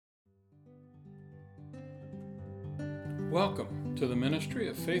Welcome to the ministry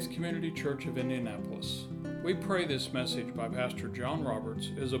of Faith Community Church of Indianapolis. We pray this message by Pastor John Roberts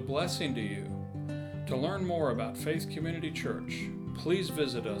is a blessing to you. To learn more about Faith Community Church, please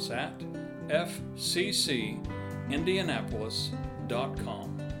visit us at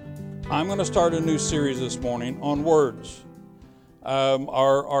fccindianapolis.com. I'm going to start a new series this morning on words.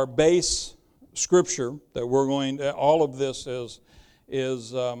 Our base scripture that we're going to, all of this is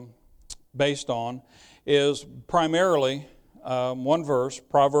based on, is primarily one verse,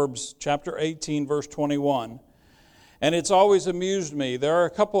 Proverbs chapter 18, verse 21. And it's always amused me. There are a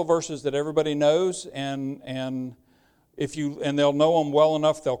couple of verses that everybody knows, and they'll know them well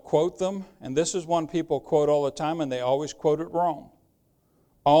enough, they'll quote them. And this is one people quote all the time, and they always quote it wrong.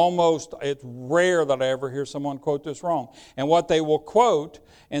 It's rare that I ever hear someone quote this wrong. And what they will quote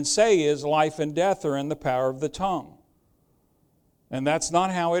and say is, life and death are in the power of the tongue. And that's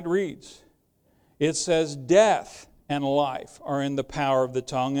not how it reads. It says death and life are in the power of the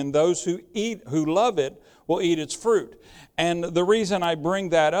tongue, and those who love it will eat its fruit. And the reason I bring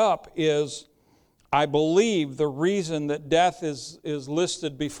that up is I believe the reason that death is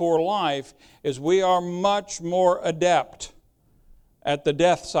listed before life is we are much more adept at the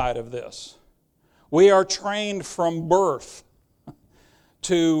death side of this. We are trained from birth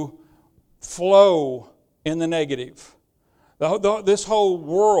to flow in the negative. This whole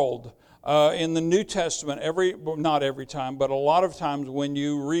world in the New Testament, not every time, but a lot of times when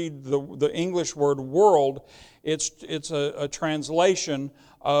you read the English word world, it's a translation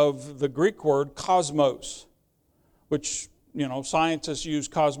of the Greek word cosmos, which, scientists use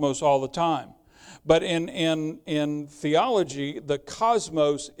cosmos all the time. But in theology, the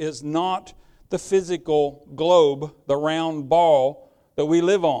cosmos is not the physical globe, the round ball that we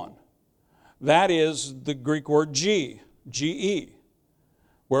live on. That is the Greek word G-E,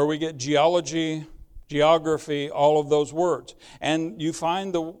 where we get geology, geography, all of those words. And you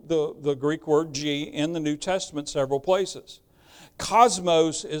find the Greek word G in the New Testament several places.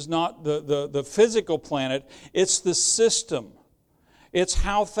 Cosmos is not the physical planet, it's the system. It's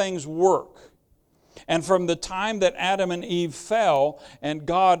how things work. And from the time that Adam and Eve fell and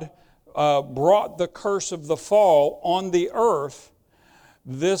God brought the curse of the fall on the earth,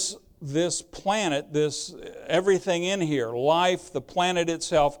 this planet, everything in here, life, the planet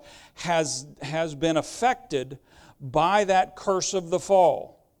itself, has been affected by that curse of the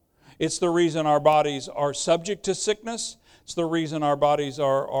fall. It's the reason our bodies are subject to sickness. It's the reason our bodies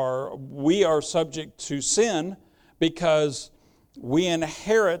we are subject to sin, because we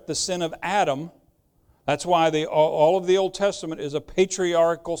inherit the sin of Adam. That's why all of the Old Testament is a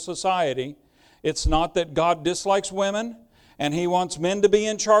patriarchal society. It's not that God dislikes women and He wants men to be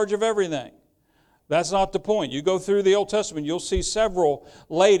in charge of everything. That's not the point. You go through the Old Testament, you'll see several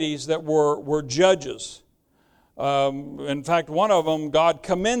ladies that were judges. In fact, one of them, God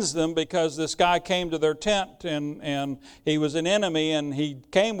commends them because this guy came to their tent and he was an enemy, and he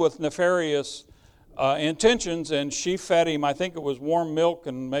came with nefarious intentions, and she fed him, I think it was warm milk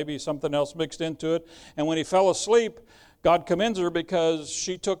and maybe something else mixed into it. And when he fell asleep, God commends her because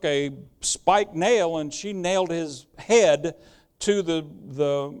she took a spiked nail and she nailed his head to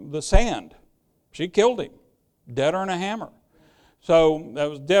the sand. She killed him, deader than a hammer. So that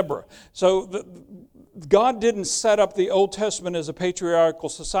was Deborah. So God didn't set up the Old Testament as a patriarchal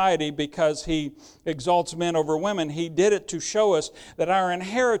society because He exalts men over women. He did it to show us that our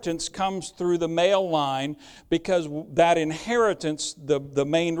inheritance comes through the male line, because that inheritance, the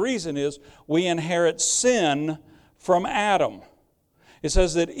main reason is we inherit sin from Adam. It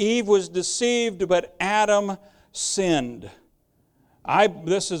says that Eve was deceived, but Adam sinned.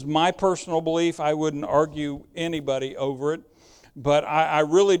 This is my personal belief. I wouldn't argue anybody over it. But I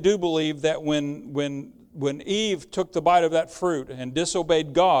really do believe that when Eve took the bite of that fruit and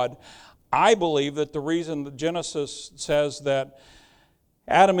disobeyed God, I believe that the reason that Genesis says that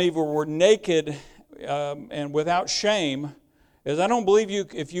Adam and Eve were naked and without shame is, I don't believe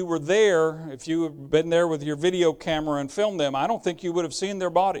if you were there, if you had been there with your video camera and filmed them, I don't think you would have seen their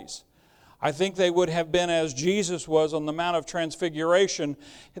bodies. I think they would have been as Jesus was on the Mount of Transfiguration.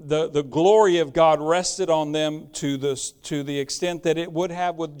 The glory of God rested on them to the extent that it would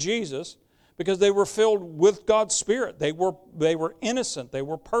have with Jesus, because they were filled with God's Spirit. They were innocent. They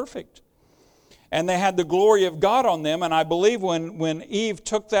were perfect. And they had the glory of God on them. And I believe when Eve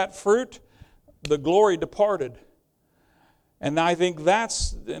took that fruit, the glory departed. And I think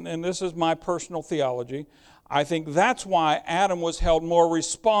and this is my personal theology, I think that's why Adam was held more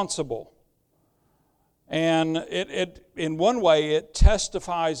responsible. And it in one way, it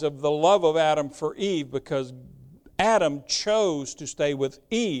testifies of the love of Adam for Eve, because Adam chose to stay with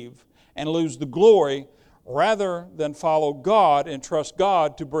Eve and lose the glory rather than follow God and trust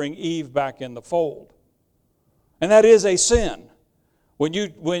God to bring Eve back in the fold. And that is a sin.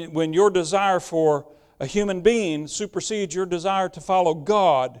 When your desire for a human being supersedes your desire to follow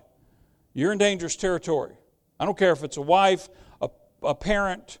God, you're in dangerous territory. I don't care if it's a wife, a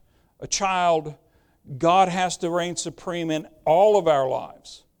parent, a child. God has to reign supreme in all of our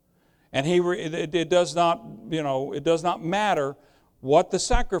lives. And it does not matter what the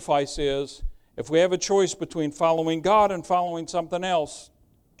sacrifice is. If we have a choice between following God and following something else,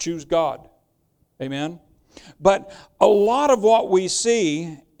 choose God. Amen? But a lot of what we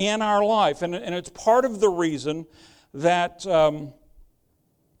see in our life, and it's part of the reason that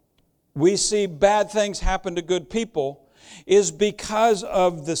we see bad things happen to good people, is because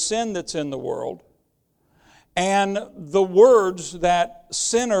of the sin that's in the world and the words that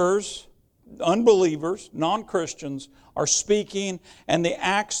sinners, unbelievers, non-Christians are speaking, and the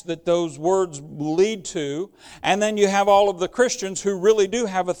acts that those words lead to. And then you have all of the Christians who really do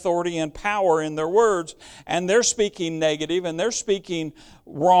have authority and power in their words, and they're speaking negative and they're speaking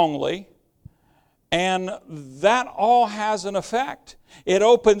wrongly. And that all has an effect. It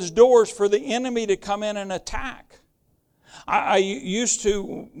opens doors for the enemy to come in and attack. I used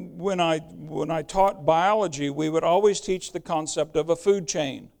to, when I taught biology, we would always teach the concept of a food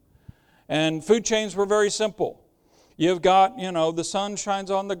chain. And food chains were very simple. You've got, the sun shines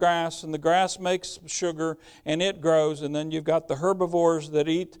on the grass, and the grass makes sugar, and it grows. And then you've got the herbivores that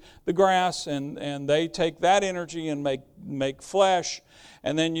eat the grass, and they take that energy and make flesh.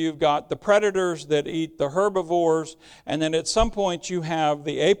 And then you've got the predators that eat the herbivores. And then at some point you have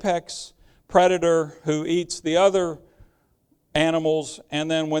the apex predator who eats the other animals. And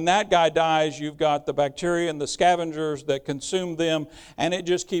then when that guy dies, you've got the bacteria and the scavengers that consume them. And it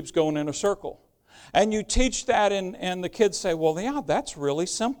just keeps going in a circle. And you teach that, and the kids say, well, yeah, that's really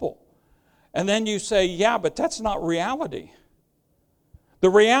simple. And then you say, yeah, but that's not reality. The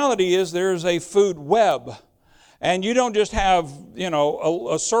reality is there's a food web. And you don't just have,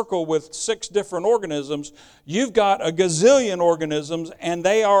 a circle with 6 different organisms. You've got a gazillion organisms, and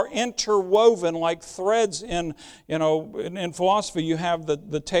they are interwoven like threads in philosophy. You have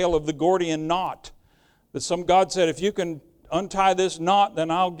the tale of the Gordian knot. That some God said, if you can untie this knot,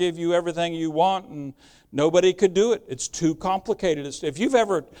 then I'll give you everything you want, and nobody could do it. It's too complicated. If you've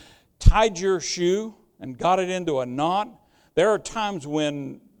ever tied your shoe and got it into a knot, there are times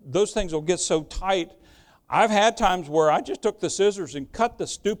when those things will get so tight. I've had times where I just took the scissors and cut the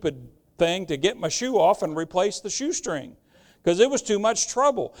stupid thing to get my shoe off and replace the shoestring because it was too much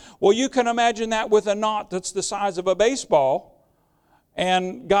trouble. Well, you can imagine that with a knot that's the size of a baseball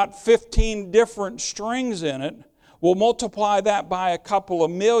and got 15 different strings in it. We'll multiply that by a couple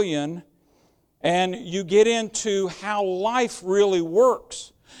of million, and you get into how life really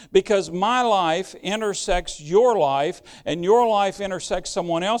works. Because my life intersects your life, and your life intersects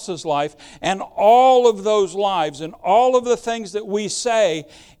someone else's life, and all of those lives and all of the things that we say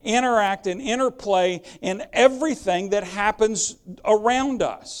interact and interplay in everything that happens around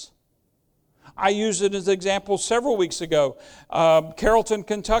us. I used it as an example several weeks ago. Carrollton,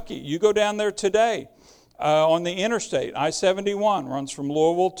 Kentucky. You go down there today. On the interstate, I-71 runs from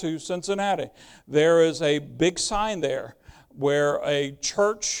Louisville to Cincinnati. There is a big sign there where a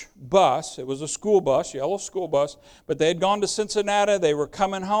church bus, it was a school bus, yellow school bus, but they had gone to Cincinnati, they were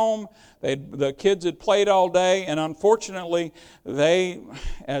coming home, the kids had played all day, and unfortunately, they,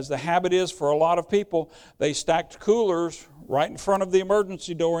 as the habit is for a lot of people, they stacked coolers right in front of the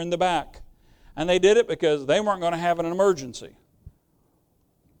emergency door in the back. And they did it because they weren't going to have an emergency.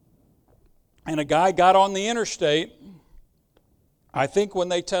 And a guy got on the interstate. I think when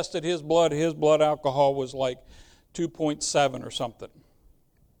they tested his blood alcohol was like 2.7 or something.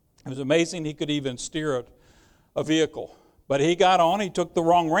 It was amazing he could even steer a vehicle. But he got on, he took the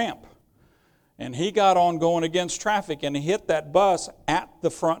wrong ramp. And he got on going against traffic, and he hit that bus at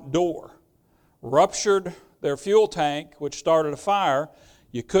the front door. Ruptured their fuel tank, which started a fire.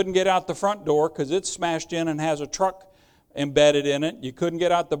 You couldn't get out the front door because it's smashed in and has a truck embedded in it. You couldn't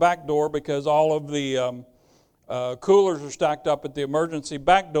get out the back door because all of the coolers are stacked up at the emergency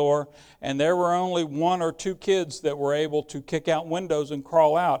back door, and there were only 1 or 2 kids that were able to kick out windows and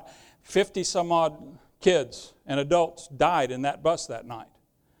crawl out. 50 some odd kids and adults died in that bus that night.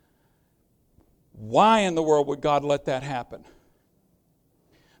 Why in the world would God let that happen?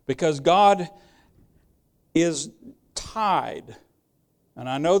 Because God is tied. And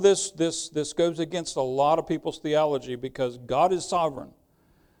I know this goes against a lot of people's theology because God is sovereign.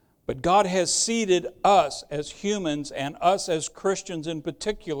 But God has seated us as humans and us as Christians in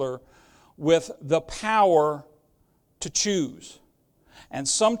particular with the power to choose. And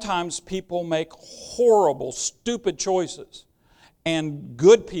sometimes people make horrible, stupid choices. And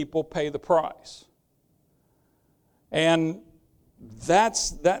good people pay the price. And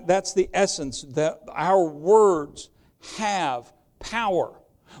that's the essence, that our words have power,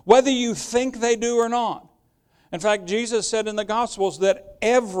 whether you think they do or not. In fact, Jesus said in the Gospels that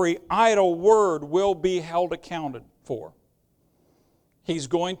every idle word will be held accounted for. He's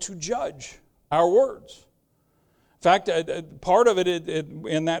going to judge our words. In fact, part of it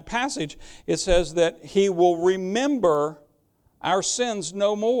in that passage, it says that He will remember our sins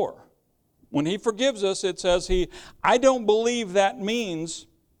no more. When He forgives us, it says I don't believe that means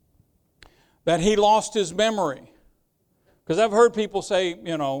that He lost His memory. Because I've heard people say,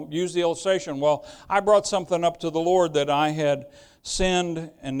 use the illustration, well, I brought something up to the Lord that I had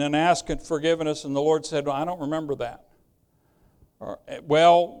sinned and then asked forgiveness, and the Lord said, well, I don't remember that.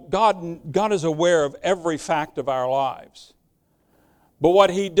 Well, God is aware of every fact of our lives. But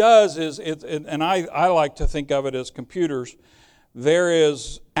what He does is, and I like to think of it as computers, there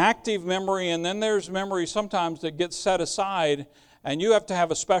is active memory, and then there's memory sometimes that gets set aside, and you have to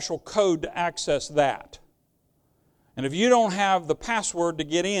have a special code to access that. And if you don't have the password to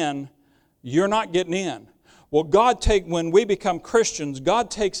get in, you're not getting in. Well, when we become Christians,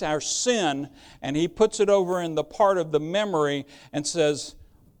 God takes our sin and He puts it over in the part of the memory and says,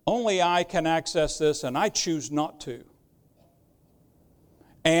 only I can access this, and I choose not to.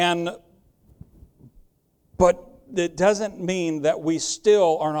 But it doesn't mean that we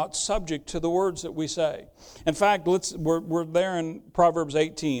still are not subject to the words that we say. In fact, we're there in Proverbs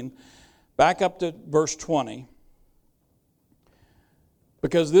 18. Back up to verse 20.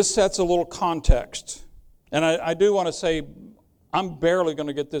 Because this sets a little context. And I do want to say, I'm barely going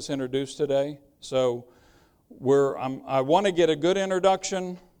to get this introduced today. So I want to get a good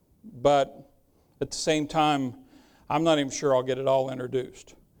introduction, but at the same time, I'm not even sure I'll get it all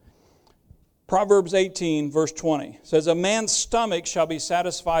introduced. Proverbs 18, verse 20 says, a man's stomach shall be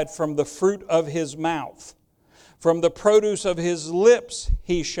satisfied from the fruit of his mouth. From the produce of his lips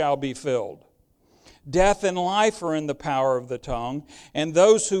he shall be filled. Death and life are in the power of the tongue, and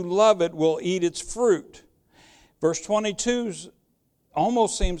those who love it will eat its fruit. Verse 22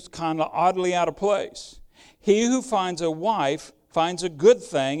 almost seems kind of oddly out of place. He who finds a wife finds a good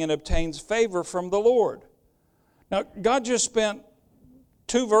thing and obtains favor from the Lord. Now, God just spent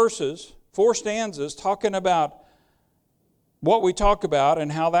 4 stanzas, talking about what we talk about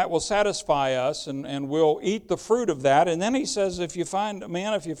and how that will satisfy us, and we'll eat the fruit of that. And then He says, if you find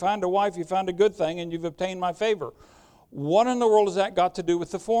a wife, you find a good thing, and you've obtained my favor. What in the world has that got to do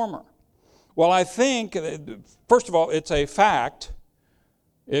with the former? Well, I think, first of all, it's a fact.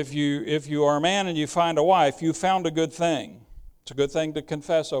 If you are a man and you find a wife, you found a good thing. It's a good thing to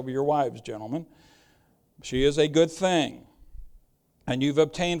confess over your wives, gentlemen. She is a good thing. And you've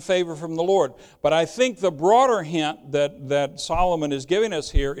obtained favor from the Lord. But I think the broader hint that Solomon is giving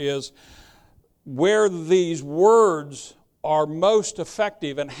us here is where these words are most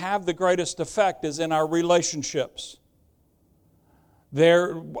effective and have the greatest effect is in our relationships.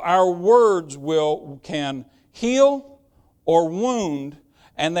 Our words can heal or wound,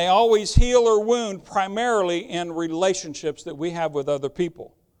 and they always heal or wound primarily in relationships that we have with other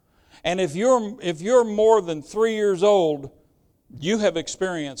people. And if you're more than 3 years old, you have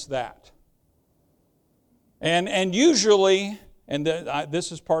experienced that. And usually,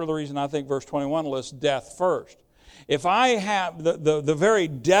 this is part of the reason I think verse 21 lists death first. If I have the very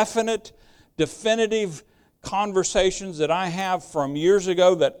definitive conversations that I have from years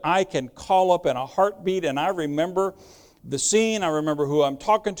ago that I can call up in a heartbeat, and I remember the scene, I remember who I'm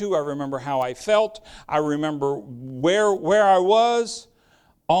talking to, I remember how I felt, I remember where I was,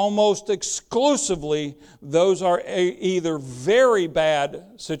 almost exclusively, those are either very bad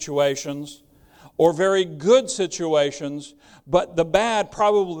situations or very good situations, but the bad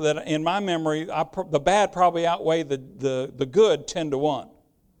probably, that in my memory, the bad probably outweigh the good 10 to 1.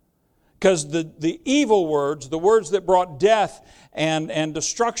 Because the evil words, the words that brought death and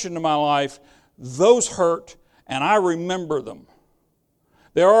destruction to my life, those hurt, and I remember them.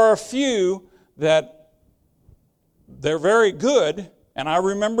 There are a few that they're very good, and I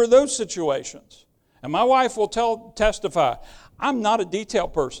remember those situations. And my wife will testify, I'm not a detail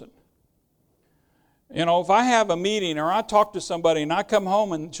person. If I have a meeting or I talk to somebody and I come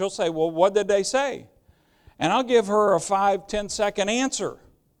home and she'll say, well, what did they say? And I'll give her a 5-10 second answer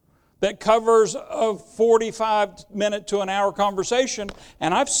that covers a 45-minute to an hour conversation,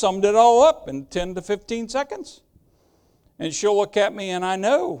 and I've summed it all up in 10 to 15 seconds. And she'll look at me, and I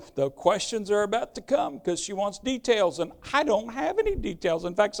know the questions are about to come because she wants details, and I don't have any details.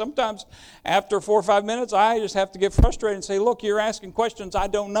 In fact, sometimes after 4 or 5 minutes, I just have to get frustrated and say, look, you're asking questions I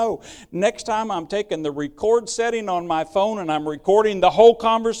don't know. Next time I'm taking the record setting on my phone, and I'm recording the whole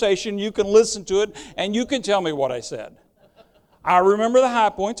conversation. You can listen to it, and you can tell me what I said. I remember the high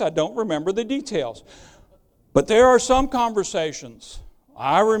points. I don't remember the details. But there are some conversations.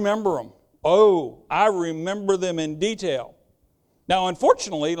 I remember them. Oh, I remember them in detail. Now,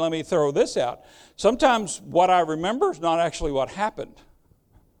 unfortunately, let me throw this out. Sometimes what I remember is not actually what happened.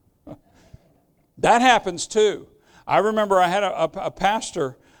 That happens too. I remember I had a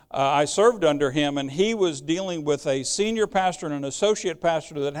pastor, I served under him, and he was dealing with a senior pastor and an associate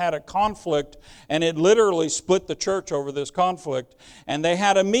pastor that had a conflict, and it literally split the church over this conflict. And they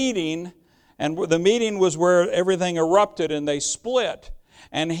had a meeting, and the meeting was where everything erupted, and they split.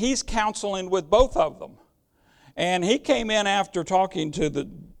 And he's counseling with both of them. And he came in after talking to the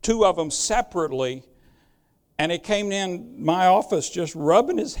two of them separately, and he came in my office just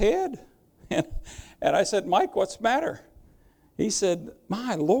rubbing his head. And I said, Mike, what's the matter? He said,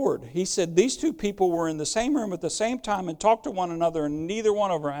 my Lord. He said, these two people were in the same room at the same time and talked to one another, and neither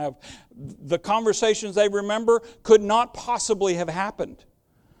one of them have. The conversations they remember could not possibly have happened.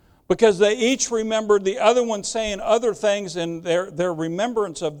 Because they each remembered the other one saying other things, and their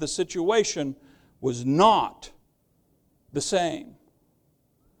remembrance of the situation was not the same.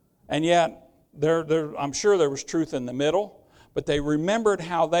 And yet, I'm sure there was truth in the middle, but they remembered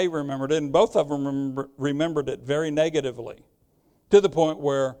how they remembered it, and both of them remembered it very negatively, to the point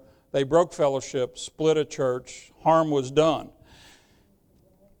where they broke fellowship, split a church, harm was done.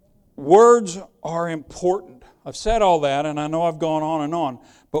 Words are important. I've said all that, and I know I've gone on and on,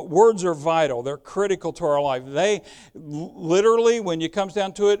 but words are vital. They're critical to our life. They literally, when it comes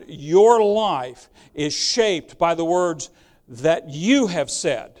down to it, your life is shaped by the words that you have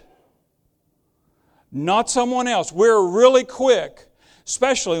said, not someone else. We're really quick,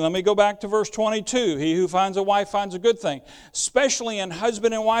 especially, let me go back to verse 22, he who finds a wife finds a good thing, especially in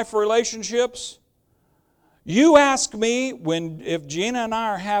husband and wife relationships. You ask me, if Gina and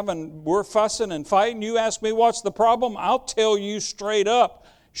I we're fussing and fighting, you ask me what's the problem, I'll tell you straight up,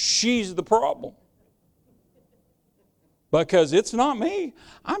 she's the problem. Because it's not me.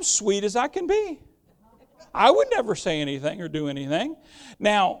 I'm sweet as I can be. I would never say anything or do anything.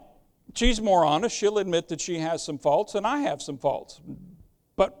 Now, she's more honest. She'll admit that she has some faults, and I have some faults.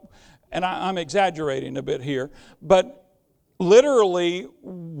 And I'm exaggerating a bit here, but literally,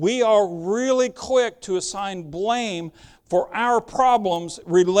 we are really quick to assign blame for our problems,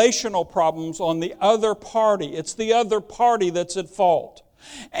 relational problems, on the other party. It's the other party that's at fault.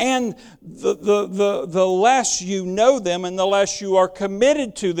 And the less you know them and the less you are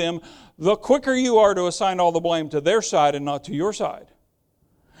committed to them, the quicker you are to assign all the blame to their side and not to your side.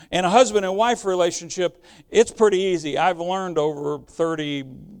 In a husband and wife relationship, it's pretty easy. I've learned over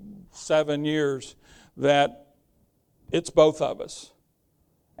 37 years that it's both of us.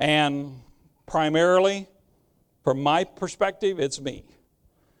 And primarily, from my perspective, it's me.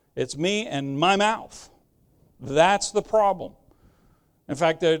 It's me and my mouth. That's the problem. In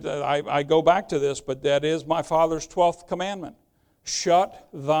fact, I go back to this, but that is my Father's 12th commandment. Shut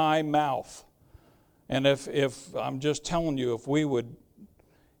thy mouth. And if I'm just telling you, if we would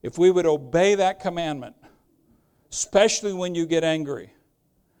obey that commandment, especially when you get angry,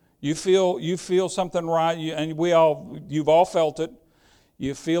 you feel something right, and you've all felt it.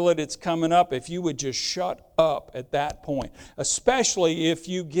 You feel it, it's coming up. If you would just shut up at that point, especially if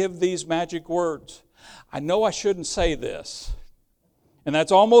you give these magic words. I know I shouldn't say this, and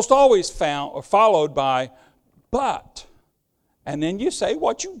that's almost always followed by, but, and then you say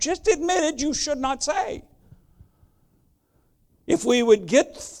what you just admitted you should not say. If we would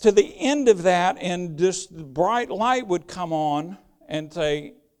get to the end of that and this bright light would come on and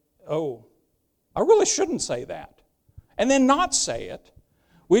say, oh, I really shouldn't say that, and then not say it,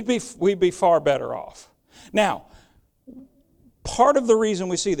 we'd be far better off. Now, part of the reason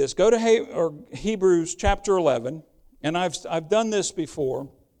we see this, go to Hebrews chapter 11, and I've done this before,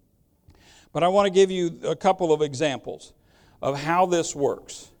 but I want to give you a couple of examples of how this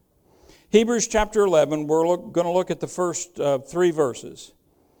works. Hebrews chapter 11, we're going to look at the first 3 verses.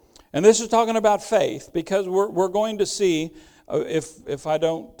 And this is talking about faith, because we're going to see, if I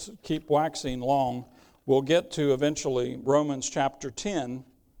don't keep waxing long, we'll get to eventually Romans chapter 10,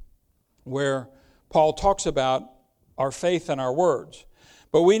 where Paul talks about our faith and our words.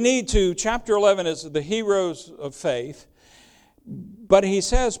 But we need to, chapter 11 is the heroes of faith. But he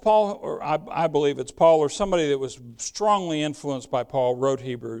says, Paul, or I believe it's Paul or somebody that was strongly influenced by Paul, wrote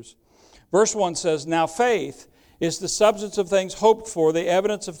Hebrews. Verse 1 says, now faith is the substance of things hoped for, the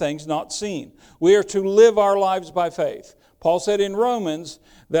evidence of things not seen. We are to live our lives by faith. Paul said in Romans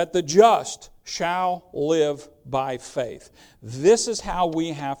that the just shall live by faith. This is how we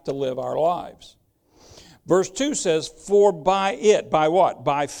have to live our lives. Verse 2 says, for by it, by what?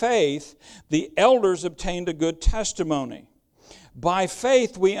 By faith, the elders obtained a good testimony. By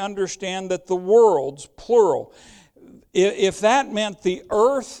faith, we understand that the worlds, plural. If that meant the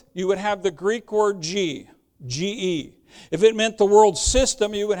earth, you would have the Greek word G-E. If it meant the world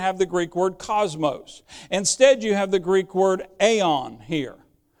system, you would have the Greek word cosmos. Instead, you have the Greek word aeon here,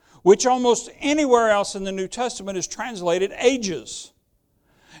 which almost anywhere else in the New Testament is translated ages.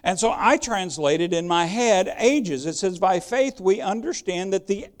 And so I translated in my head ages. It says, by faith we understand that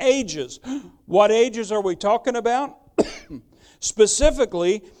the ages. What ages are we talking about?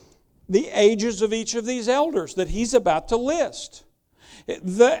 Specifically, the ages of each of these elders that he's about to list.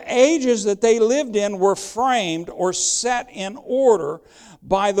 The ages that they lived in were framed or set in order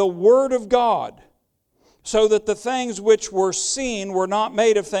by the Word of God, so that the things which were seen were not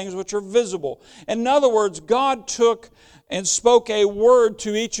made of things which are visible. In other words, God took and spoke a word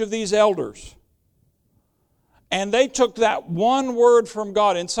to each of these elders. And they took that one word from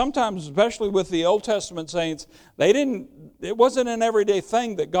God. And sometimes, especially with the Old Testament saints, it wasn't an everyday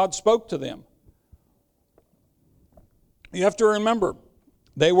thing that God spoke to them. You have to remember,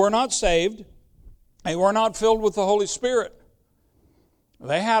 they were not saved. They were not filled with the Holy Spirit.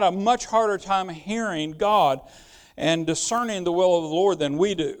 They had a much harder time hearing God and discerning the will of the Lord than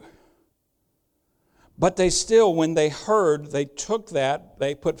we do. But they still, when they heard, they took that,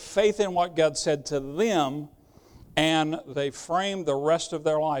 they put faith in what God said to them, and they framed the rest of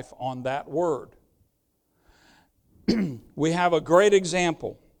their life on that word. We have a great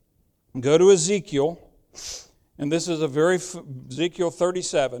example. Go to Ezekiel, and this is Ezekiel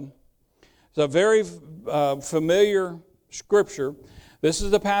 37. It's a very familiar scripture. This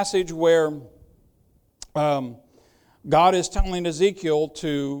is the passage where God is telling Ezekiel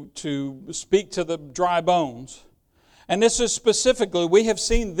to speak to the dry bones. And this is specifically, we have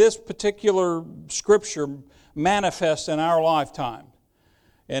seen this particular scripture manifest in our lifetime.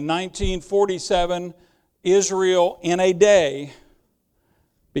 In 1947, Israel in a day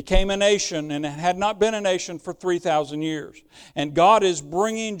became a nation, and it had not been a nation for 3,000 years. And God is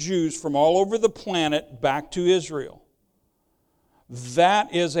bringing Jews from all over the planet back to Israel.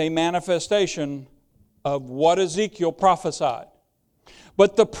 That is a manifestation of what Ezekiel prophesied.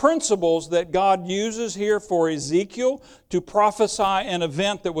 But the principles that God uses here for Ezekiel to prophesy an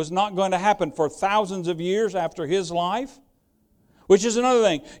event that was not going to happen for thousands of years after his life, which is another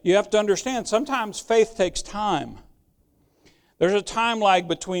thing. You have to understand, sometimes faith takes time. There's a time lag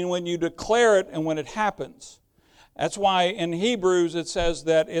between when you declare it and when it happens. That's why in Hebrews it says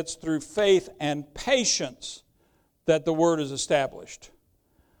that it's through faith and patience that the word is established.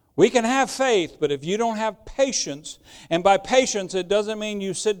 We can have faith, but if you don't have patience, and by patience it doesn't mean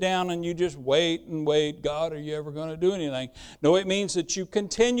you sit down and you just wait and wait, God, are you ever going to do anything? No, it means that you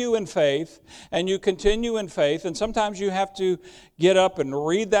continue in faith, and you continue in faith, and sometimes you have to get up and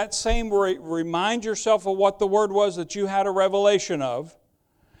read that same word, remind yourself of what the word was that you had a revelation of,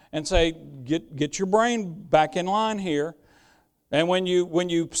 and say, get your brain back in line here. And when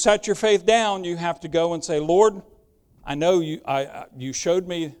you set your faith down, you have to go and say, Lord, I know you showed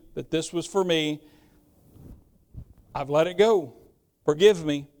me that this was for me. I've let it go. Forgive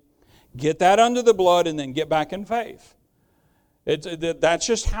me. Get that under the blood and then get back in faith. That's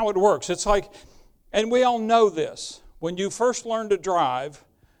just how it works. It's like, and we all know this. When you first learn to drive,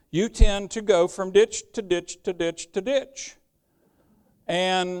 you tend to go from ditch to ditch to ditch to ditch.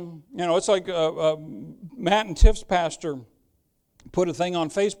 And, it's like Matt and Tiff's pastor put a thing on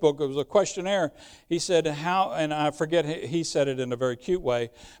Facebook. It was a questionnaire. He said, how, and I forget, he said it in a very cute way,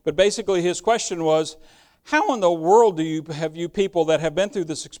 but basically his question was, how in the world have you people that have been through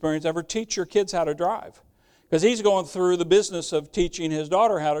this experience ever teach your kids how to drive? Because he's going through the business of teaching his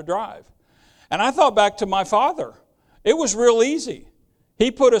daughter how to drive. And I thought back to my father. It was real easy.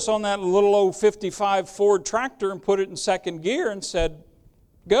 He put us on that little old 55 Ford tractor and put it in second gear and said,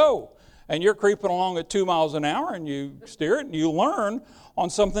 go. And you're creeping along at 2 miles an hour and you steer it and you learn on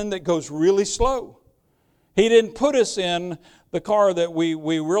something that goes really slow. He didn't put us in the car that we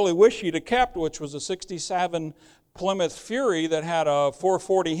really wish he'd have kept, which was a 67 Plymouth Fury that had a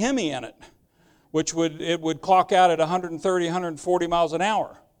 440 Hemi in it, which would clock out at 130, 140 miles an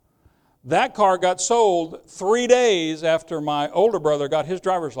hour. That car got sold 3 days after my older brother got his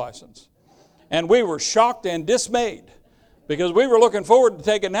driver's license. And we were shocked and dismayed, because we were looking forward to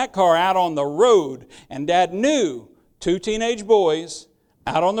taking that car out on the road. And Dad knew 2 teenage boys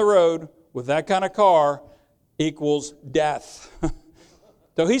out on the road with that kind of car, equals death.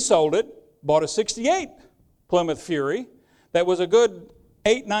 So he sold it, bought a 68 Plymouth Fury that was a good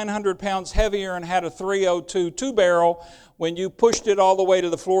 900 pounds heavier and had a 302 two-barrel. When you pushed it all the way to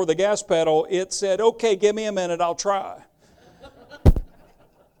the floor of the gas pedal, it said, okay, give me a minute, I'll try.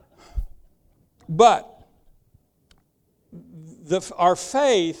 But our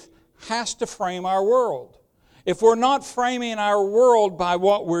faith has to frame our world. If we're not framing our world by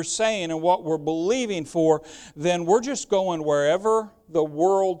what we're saying and what we're believing for, then we're just going wherever the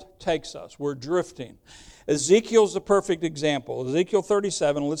world takes us. We're drifting. Ezekiel's the perfect example. Ezekiel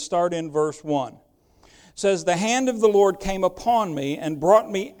 37, let's start in verse 1. It says, the hand of the Lord came upon me and brought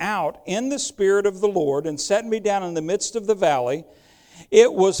me out in the spirit of the Lord and set me down in the midst of the valley.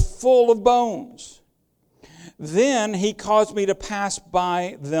 It was full of bones. Then he caused me to pass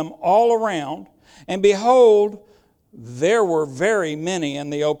by them all around, and behold, there were very many in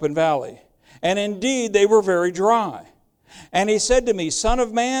the open valley. And indeed, they were very dry. And he said to me, Son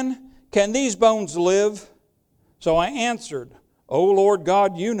of man, can these bones live? So I answered, O Lord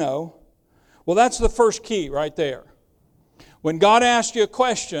God, you know. Well, that's the first key right there. When God asks you a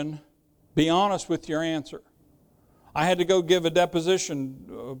question, be honest with your answer. I had to go give a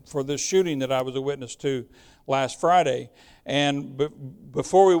deposition for this shooting that I was a witness to last Friday. And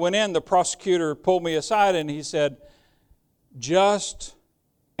before we went in, the prosecutor pulled me aside and he said, just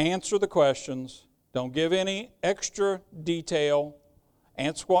answer the questions. Don't give any extra detail.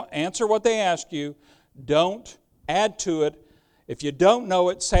 Answer what they ask you. Don't add to it. If you don't know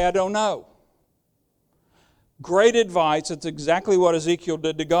it, say, I don't know. Great advice. It's exactly what Ezekiel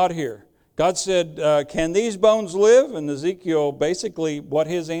did to God here. God said, can these bones live? And Ezekiel, basically, what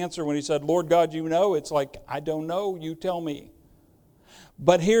his answer when he said, Lord God, you know, it's like, I don't know, you tell me.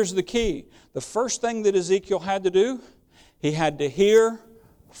 But here's the key. The first thing that Ezekiel had to do, he had to hear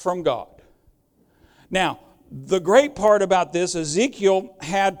from God. Now, the great part about this, God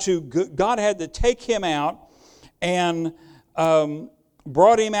had to take him out and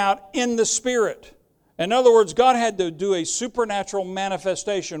brought him out in the Spirit. In other words, God had to do a supernatural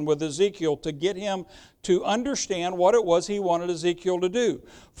manifestation with Ezekiel to get him to understand what it was he wanted Ezekiel to do.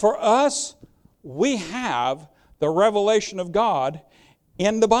 For us, we have the revelation of God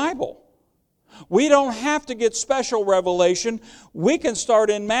in the Bible. We don't have to get special revelation. We can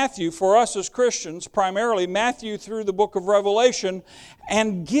start in Matthew, for us as Christians, primarily Matthew through the book of Revelation,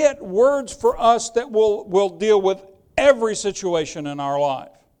 and get words for us that will deal with every situation in our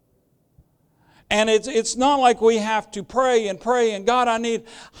life. And it's not like we have to pray and God, I need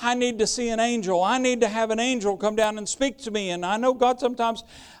to see an angel. I need to have an angel come down and speak to me. And I know God sometimes,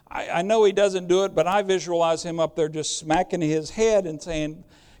 I know He doesn't do it, but I visualize Him up there just smacking his head and saying,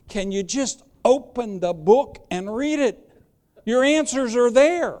 can you just open the book and read it? Your answers are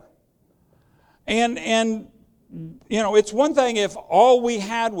there. And you know, it's one thing if all we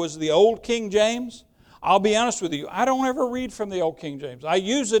had was the old King James. I'll be honest with you, I don't ever read from the old King James. I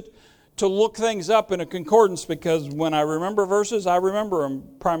use it to look things up in a concordance because when I remember verses, I remember them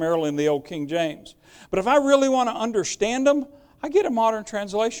primarily in the old King James. But if I really want to understand them, I get a modern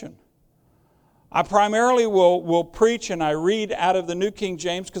translation. I primarily will preach and I read out of the New King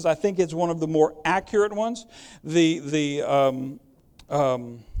James because I think it's one of the more accurate ones. No,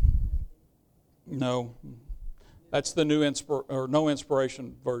 that's the No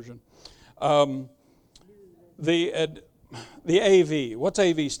Inspiration version. The AV. What's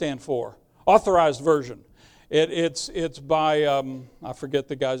AV stand for? Authorized Version. It's by I forget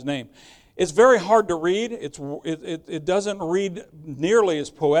the guy's name. It's very hard to read. It doesn't read nearly as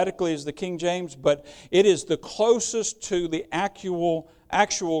poetically as the King James, but it is the closest to the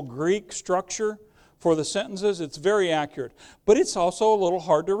actual Greek structure for the sentences. It's very accurate, but it's also a little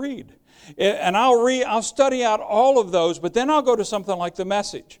hard to read. And I'll study out all of those, but then I'll go to something like the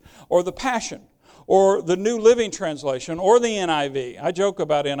Message or the Passion or the New Living Translation, or the NIV. I joke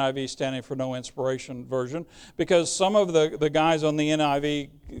about NIV standing for No Inspiration Version, because some of the guys on the NIV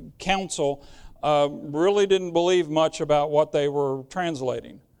council really didn't believe much about what they were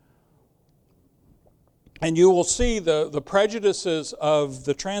translating. And you will see the prejudices of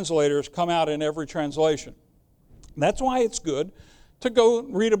the translators come out in every translation. That's why it's good to go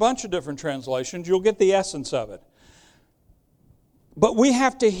read a bunch of different translations. You'll get the essence of it. But we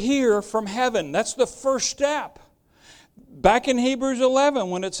have to hear from heaven. That's the first step. Back in Hebrews 11,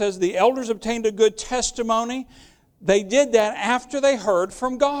 when it says the elders obtained a good testimony, they did that after they heard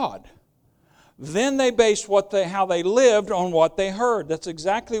from God. Then they based how they lived on what they heard. That's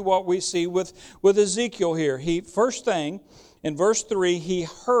exactly what we see with Ezekiel here. First thing, in verse 3, he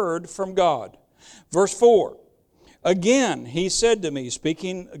heard from God. Verse 4, again, he said to me,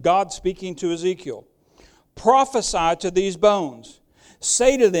 God speaking to Ezekiel, Prophesy to these bones.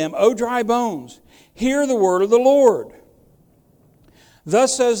 Say to them, O dry bones, hear the word of the Lord.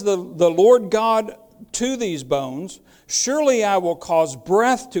 Thus says the Lord God to these bones, surely I will cause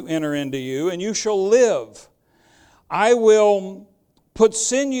breath to enter into you, and you shall live. I will put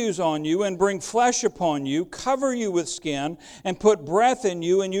sinews on you and bring flesh upon you, cover you with skin, and put breath in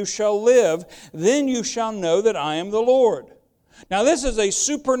you, and you shall live. Then you shall know that I am the Lord. Now this is a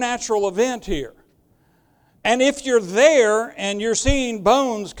supernatural event here. And if you're there and you're seeing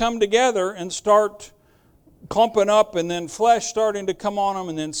bones come together and start clumping up, and then flesh starting to come on them,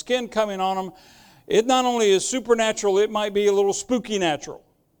 and then skin coming on them, it not only is supernatural, it might be a little spooky natural.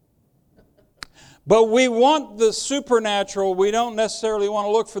 But we want the supernatural. We don't necessarily want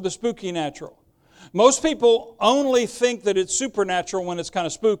to look for the spooky natural. Most people only think that it's supernatural when it's kind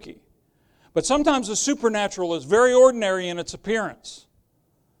of spooky. But sometimes the supernatural is very ordinary in its appearance.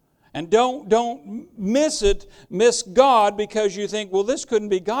 And don't miss God because you think, well, this couldn't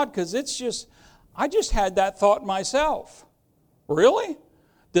be God because I just had that thought myself. Really?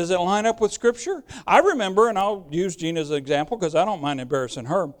 Does it line up with Scripture? I remember, and I'll use Gina as an example because I don't mind embarrassing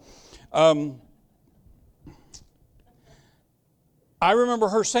her. I remember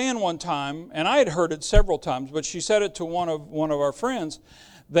her saying one time, and I had heard it several times, but she said it to one of our friends.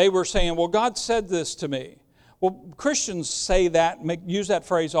 They were saying, well, God said this to me. Well, Christians say that, use that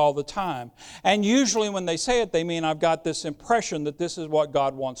phrase all the time. And usually when they say it, they mean, I've got this impression that this is what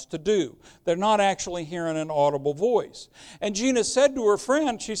God wants to do. They're not actually hearing an audible voice. And Gina said to her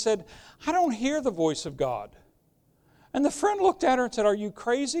friend, she said, I don't hear the voice of God. And the friend looked at her and said, are you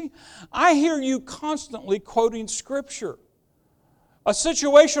crazy? I hear you constantly quoting Scripture. A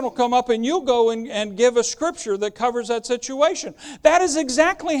situation will come up and you'll go and give a scripture that covers that situation. That is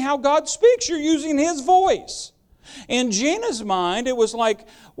exactly how God speaks. You're using His voice. In Gina's mind, it was like,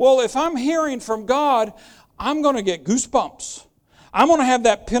 well, if I'm hearing from God, I'm going to get goosebumps. I'm going to have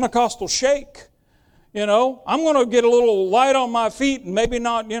that Pentecostal shake. I'm going to get a little light on my feet and maybe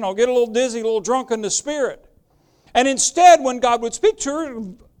not, get a little dizzy, a little drunk in the Spirit. And instead, when God would speak to her,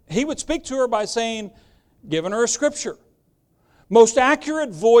 He would speak to her by saying, giving her a scripture. Most accurate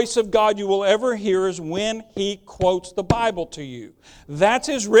voice of God you will ever hear is when He quotes the Bible to you. That's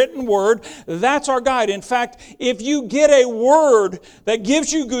His written word. That's our guide. In fact, if you get a word that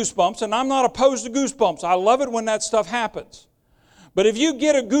gives you goosebumps, and I'm not opposed to goosebumps. I love it when that stuff happens. But if you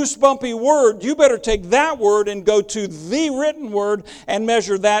get a goosebumpy word, you better take that word and go to the written word and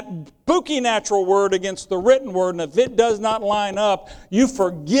measure that spooky natural word against the written word. And if it does not line up, you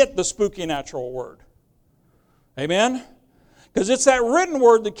forget the spooky natural word. Amen? Because it's that written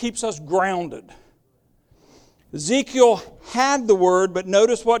word that keeps us grounded. Ezekiel had the word, but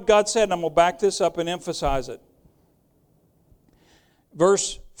notice what God said, and I'm going to back this up and emphasize it.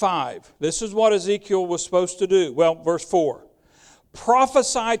 Verse 5. This is what Ezekiel was supposed to do. Well, verse 4.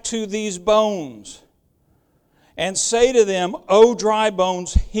 Prophesy to these bones, and say to them, O dry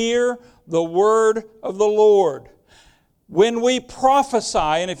bones, hear the word of the Lord. When we prophesy,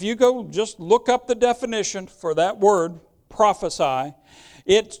 and if you go just look up the definition for that word, prophesy,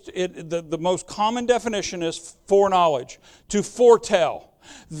 the most common definition is foreknowledge, to foretell.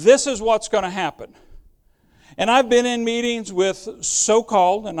 This is what's going to happen. And I've been in meetings with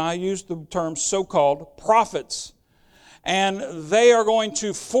so-called, and I use the term so-called, prophets. And they are going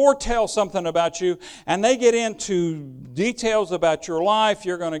to foretell something about you, and they get into details about your life.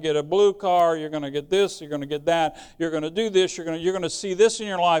 You're going to get a blue car, you're going to get this, you're going to get that, you're going to do this, you're going to see this in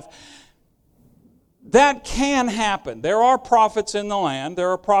your life. That can happen. There are prophets in the land. There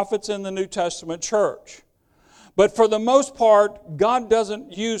are prophets in the New Testament church. But for the most part, God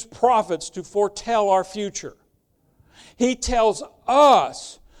doesn't use prophets to foretell our future. He tells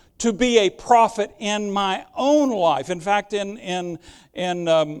us to be a prophet in my own life. In fact, in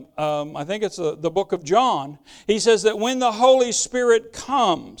I think it's the book of John, he says that when the Holy Spirit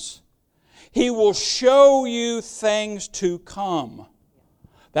comes, He will show you things to come.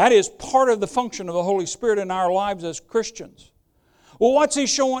 That is part of the function of the Holy Spirit in our lives as Christians. Well, what's He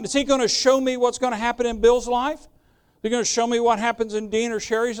showing? Is He going to show me what's going to happen in Bill's life? Is He going to show me what happens in Dean or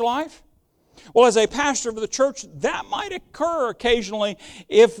Sherry's life? Well, as a pastor of the church, that might occur occasionally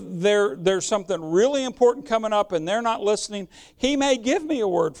if there's something really important coming up and they're not listening. He may give me a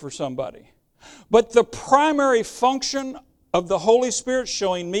word for somebody. But the primary function of the Holy Spirit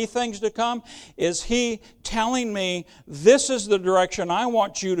showing me things to come is He telling me, this is the direction I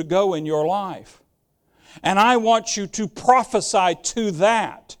want you to go in your life. And I want you to prophesy to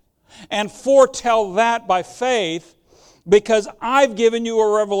that and foretell that by faith, because I've given you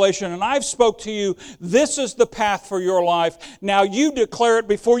a revelation and I've spoke to you, this is the path for your life. Now you declare it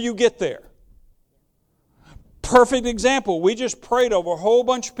before you get there. perfect example. We just prayed over a whole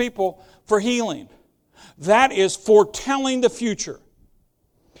bunch of people for healing. That is foretelling the future.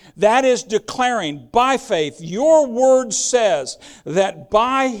 That is declaring by faith, your word says that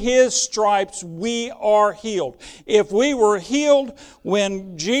by His stripes we are healed. If we were healed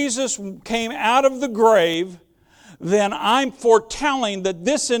when Jesus came out of the grave, then I'm foretelling that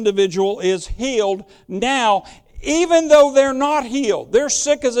this individual is healed now, even though they're not healed. They're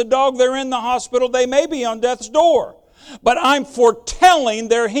sick as a dog, they're in the hospital, they may be on death's door. But I'm foretelling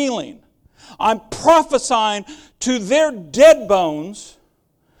their healing. I'm prophesying to their dead bones.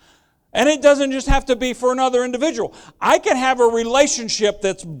 And it doesn't just have to be for another individual. I can have a relationship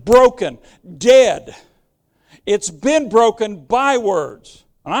that's broken, dead. It's been broken by words.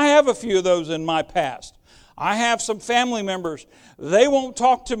 And I have a few of those in my past. I have some family members, they won't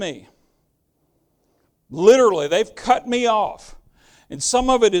talk to me. Literally, they've cut me off. And some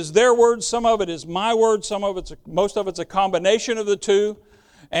of it is their words, some of it is my words, most of it's a combination of the two.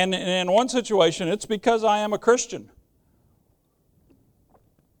 And in one situation, it's because I am a Christian.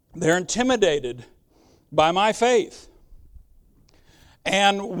 They're intimidated by my faith.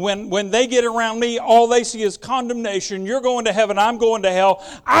 And when they get around me, all they see is condemnation. You're going to heaven, I'm going to hell.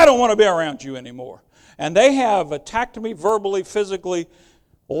 I don't want to be around you anymore. And they have attacked me verbally, physically,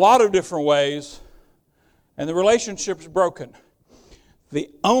 a lot of different ways. And the relationship's broken. The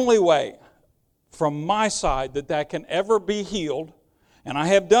only way from my side that can ever be healed, and I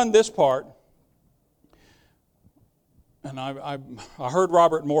have done this part, and I heard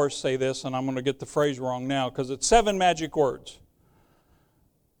Robert Morris say this, and I'm going to get the phrase wrong now, because it's 7 magic words.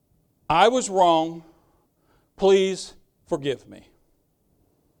 I was wrong. Please forgive me.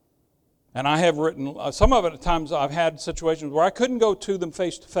 And I have written, some of it at times I've had situations where I couldn't go to them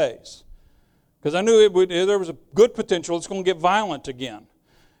face to face, because I knew there was a good potential it's going to get violent again.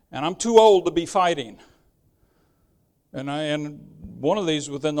 And I'm too old to be fighting. And one of these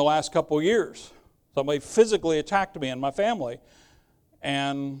within the last couple of years. Somebody physically attacked me and my family,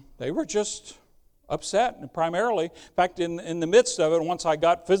 and they were just upset. And primarily, in fact, in the midst of it, once I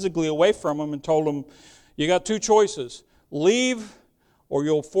got physically away from them and told them, you got 2 choices. Leave, or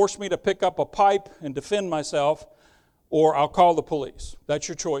you'll force me to pick up a pipe and defend myself, or I'll call the police. That's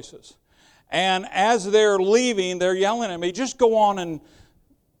your choices. And as they're leaving, they're yelling at me, just go on and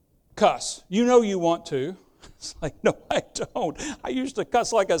cuss. You know you want to. It's like, no, I don't. I used to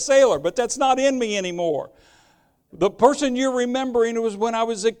cuss like a sailor, but that's not in me anymore. The person you're remembering was when I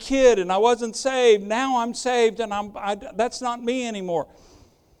was a kid and I wasn't saved. Now I'm saved and that's not me anymore.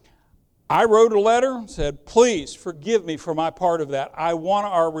 I wrote a letter, said, please forgive me for my part of that. I want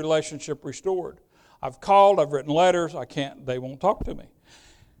our relationship restored. I've called, I've written letters. They won't talk to me.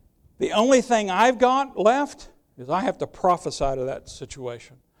 The only thing I've got left is I have to prophesy to that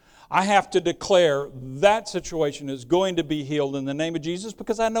situation. I have to declare that situation is going to be healed in the name of Jesus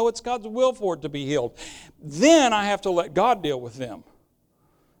because I know it's God's will for it to be healed. Then I have to let God deal with them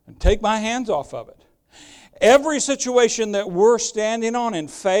and take my hands off of it. Every situation that we're standing on in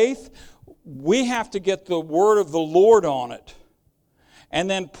faith, we have to get the word of the Lord on it and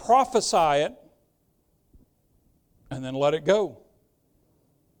then prophesy it and then let it go.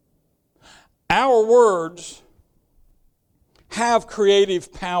 Our words have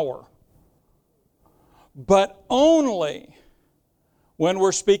creative power, but only when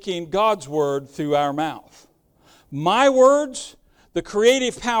we're speaking God's word through our mouth. My words, the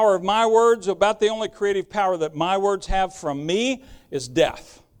creative power of my words, about the only creative power that my words have from me is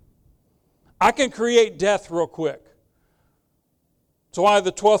death. I can create death real quick. That's why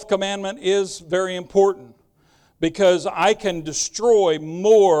the 12th commandment is very important, because I can destroy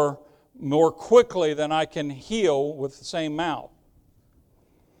more quickly than I can heal with the same mouth.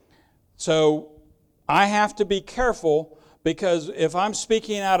 So I have to be careful, because if I'm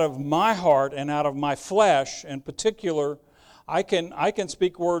speaking out of my heart and out of my flesh in particular, I can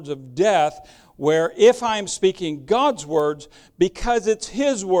speak words of death, where if I'm speaking God's words, because it's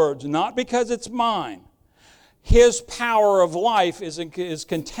His words, not because it's mine, His power of life is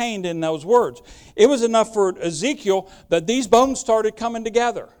contained in those words. It was enough for Ezekiel that these bones started coming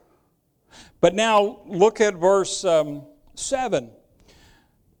together. But now look at verse 7.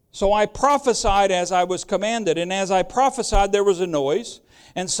 So I prophesied as I was commanded, and as I prophesied there was a noise,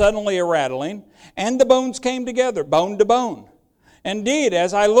 and suddenly a rattling, and the bones came together, bone to bone. Indeed,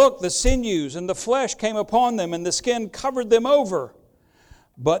 as I looked, the sinews and the flesh came upon them, and the skin covered them over,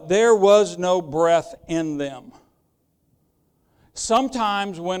 but there was no breath in them.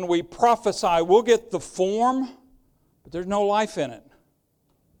 Sometimes when we prophesy, we'll get the form, but there's no life in it.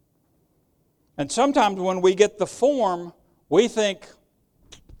 And sometimes when we get the form, we think,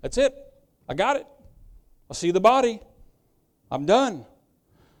 that's it. I got it. I see the body. I'm done.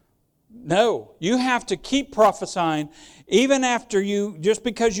 No, you have to keep prophesying. Even after just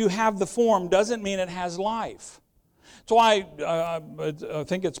because you have the form doesn't mean it has life. That's why I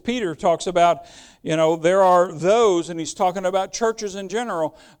think it's Peter talks about, there are those, and he's talking about churches in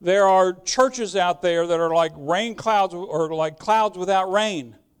general, there are churches out there that are like rain clouds or like clouds without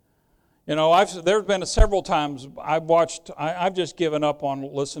rain. There's been several times I've just given up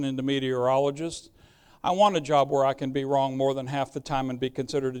on listening to meteorologists. I want a job where I can be wrong more than half the time and be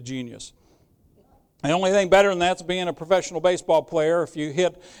considered a genius. The only thing better than that's being a professional baseball player.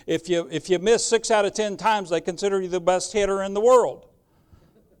 If you miss 6 out of 10 times, they consider you the best hitter in the world.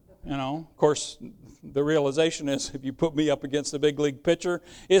 Of course, the realization is if you put me up against a big league pitcher,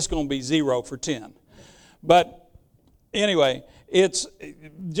 it's going to be 0 for 10. But anyway, it's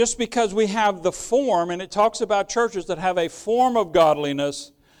just because we have the form, and it talks about churches that have a form of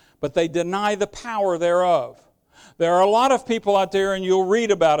godliness, but they deny the power thereof. There are a lot of people out there, and you'll read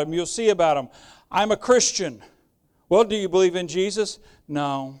about them, you'll see about them. I'm a Christian. Well, do you believe in Jesus?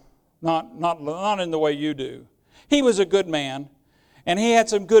 No, not in the way you do. He was a good man, and he had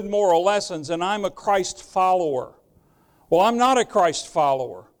some good moral lessons, and I'm a Christ follower. Well, I'm not a Christ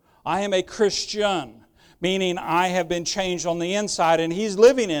follower. I am a Christian, meaning I have been changed on the inside, and he's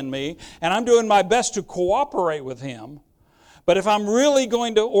living in me, and I'm doing my best to cooperate with him. But if I'm really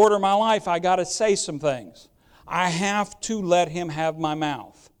going to order my life, I got to say some things. I have to let him have my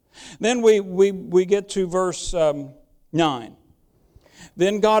mouth. Then we get to verse 9.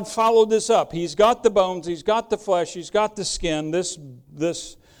 Then God followed this up. He's got the bones, he's got the flesh, he's got the skin. This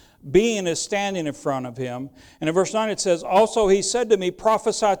being is standing in front of him. And in verse 9 it says, also he said to me,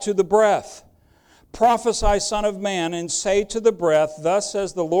 prophesy to the breath. Prophesy, Son of Man, and say to the breath, thus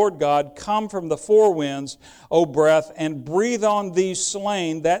says the Lord God, come from the four winds, O breath, and breathe on these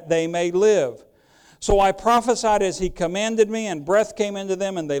slain, that they may live. So I prophesied as he commanded me, and breath came into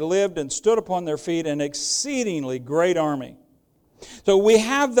them, and they lived and stood upon their feet, an exceedingly great army. So we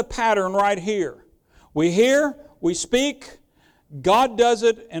have the pattern right here. We hear, we speak, God does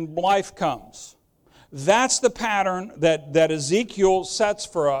it, and life comes. That's the pattern that Ezekiel sets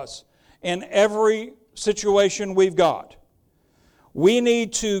for us in every situation we've got. We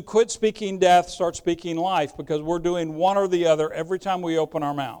need to quit speaking death, start speaking life, because we're doing one or the other every time we open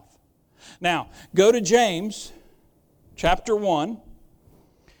our mouth. Now, go to James chapter 1,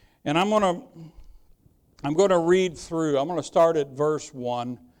 and I'm going to read through. I'm going to start at verse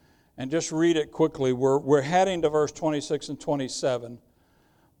 1 and just read it quickly. We're heading to verse 26 and 27,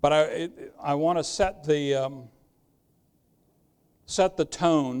 but I want to set the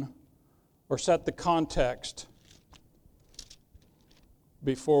tone or set the context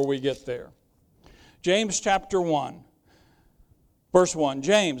before we get there. James chapter 1, verse 1.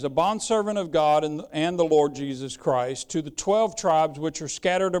 James, a bondservant of God and the Lord Jesus Christ, to the 12 tribes which are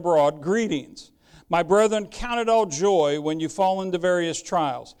scattered abroad, greetings. My brethren, count it all joy when you fall into various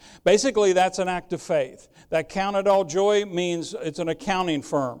trials. Basically, that's an act of faith. That count it all joy means it's an accounting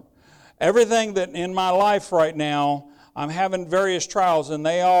firm. Everything that in my life right now, I'm having various trials, and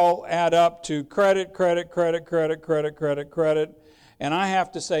they all add up to credit. And I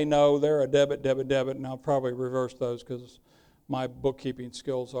have to say, no, they're a debit, and I'll probably reverse those because my bookkeeping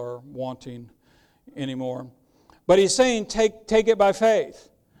skills are wanting anymore. But he's saying, take it by faith.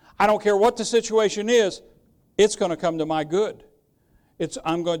 I don't care what the situation is, it's going to come to my good.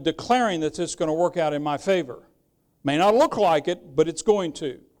 I'm declaring that it's going to work out in my favor. May not look like it, but it's going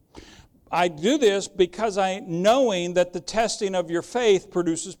to. I do this because knowing that the testing of your faith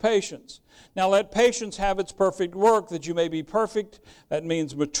produces patience. Now let patience have its perfect work, that you may be perfect. That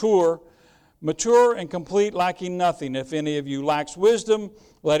means mature and complete, lacking nothing. If any of you lacks wisdom,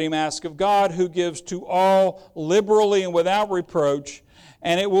 let him ask of God, who gives to all liberally and without reproach,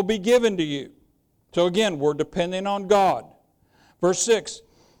 and it will be given to you. So again, we're depending on God. Verse 6,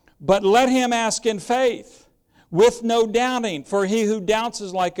 but let him ask in faith, with no doubting, for he who doubts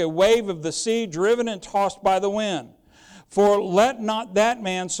is like a wave of the sea, driven and tossed by the wind. For let not that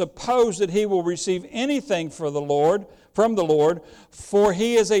man suppose that he will receive anything from the Lord, for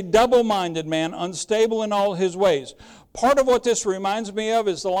he is a double-minded man, unstable in all his ways. Part of what this reminds me of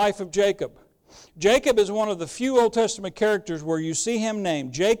is the life of Jacob. Jacob is one of the few Old Testament characters where you see him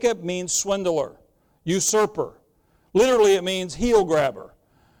named. Jacob means swindler, usurper. Literally it means heel grabber.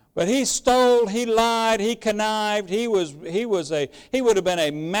 But he stole, he lied, he connived, he would have been a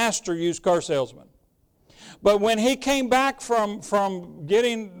master used car salesman. But when he came back from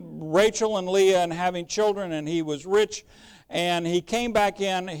getting Rachel and Leah and having children, and he was rich, and he came back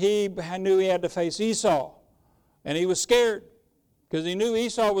in, he knew he had to face Esau. And he was scared because he knew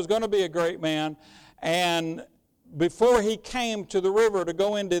Esau was going to be a great man. And before he came to the river to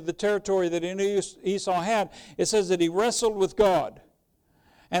go into the territory that he knew Esau had, it says that he wrestled with God.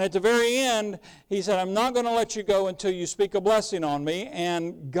 And at the very end, he said, I'm not going to let you go until you speak a blessing on me.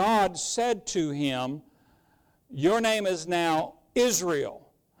 And God said to him, your name is now Israel,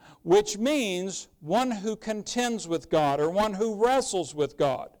 which means one who contends with God or one who wrestles with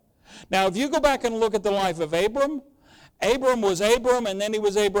God. Now, if you go back and look at the life of Abram, Abram was Abram and then he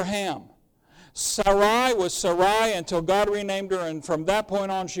was Abraham. Sarai was Sarai until God renamed her, and from that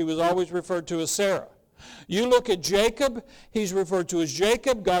point on she was always referred to as Sarah. You look at Jacob, he's referred to as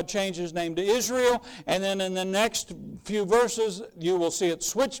Jacob. God changed his name to Israel, and then in the next few verses you will see it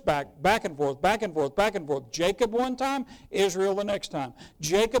switch back and forth, back and forth, back and forth. Jacob one time, Israel the next time.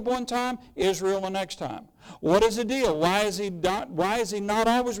 Jacob one time, Israel the next time. What is the deal? Why is he not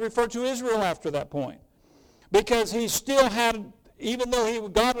always referred to Israel after that point? Because he still had, even though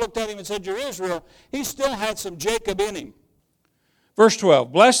God looked at him and said, you're Israel, he still had some Jacob in him. Verse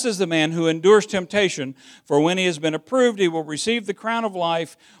 12, blessed is the man who endures temptation, for when he has been approved, he will receive the crown of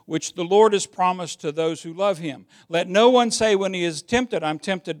life, which the Lord has promised to those who love him. Let no one say when he is tempted, I'm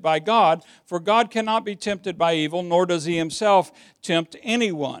tempted by God, for God cannot be tempted by evil, nor does he himself tempt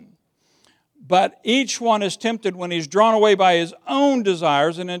anyone. But each one is tempted when he's drawn away by his own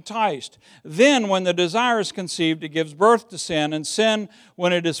desires and enticed. Then, when the desire is conceived, it gives birth to sin, and sin,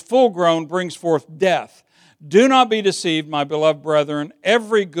 when it is full grown, brings forth death. Do not be deceived, my beloved brethren.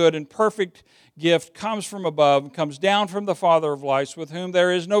 Every good and perfect gift comes from above, comes down from the Father of lights, with whom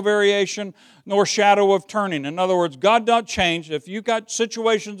there is no variation nor shadow of turning. In other words, God doesn't change. If you've got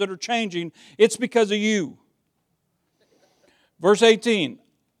situations that are changing, it's because of you. Verse 18,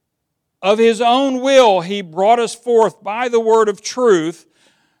 of his own will he brought us forth by the word of truth,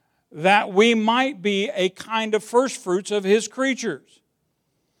 that we might be a kind of firstfruits of his creatures.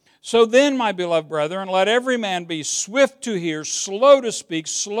 So then, my beloved brethren, let every man be swift to hear, slow to speak,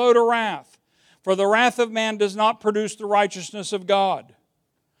 slow to wrath. For the wrath of man does not produce the righteousness of God.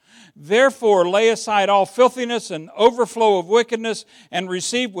 Therefore, lay aside all filthiness and overflow of wickedness, and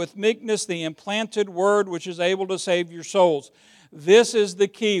receive with meekness the implanted word which is able to save your souls. This is the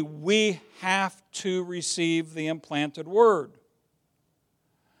key. We have to receive the implanted word.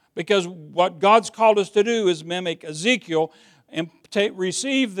 Because what God's called us to do is mimic Ezekiel and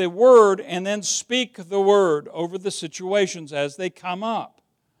receive the word and then speak the word over the situations as they come up.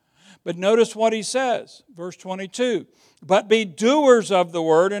 But notice what he says, verse 22. But be doers of the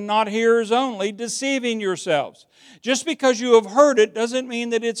word and not hearers only, deceiving yourselves. Just because you have heard it doesn't mean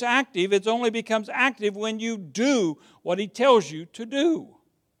that it's active. It only becomes active when you do what he tells you to do.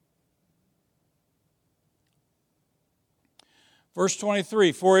 Verse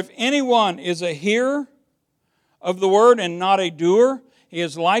 23, for if anyone is a hearer of the word and not a doer, he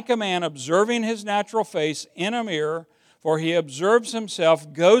is like a man observing his natural face in a mirror, for he observes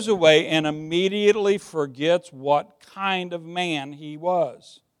himself, goes away, and immediately forgets what kind of man he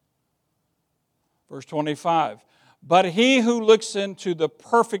was. Verse 25, but he who looks into the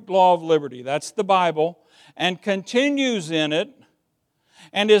perfect law of liberty, that's the Bible, and continues in it,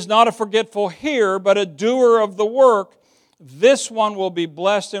 and is not a forgetful hearer, but a doer of the work, this one will be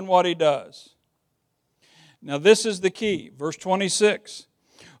blessed in what he does. Now this is the key. Verse 26.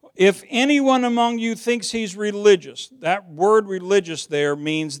 If anyone among you thinks he's religious, that word religious there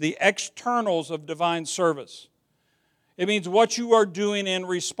means the externals of divine service. It means what you are doing in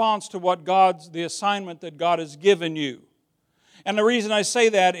response to the assignment that God has given you. And the reason I say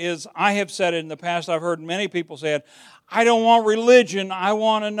that is, I have said it in the past, I've heard many people say it, I don't want religion, I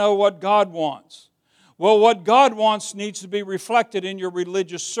want to know what God wants. Well, what God wants needs to be reflected in your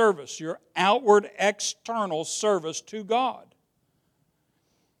religious service, your outward, external service to God.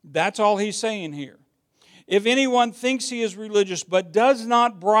 That's all he's saying here. If anyone thinks he is religious but does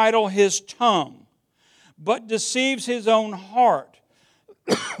not bridle his tongue, but deceives his own heart,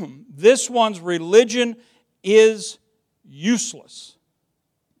 this one's religion is useless.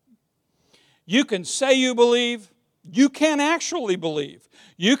 You can say you believe, you can actually believe.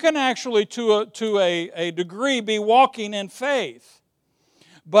 You can actually, to a degree, be walking in faith.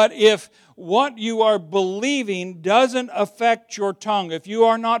 But if what you are believing doesn't affect your tongue, if you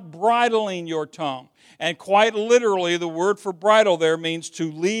are not bridling your tongue, and quite literally the word for bridle there means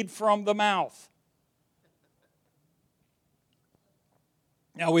to lead from the mouth.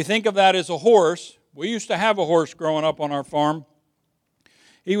 Now we think of that as a horse. We used to have a horse growing up on our farm.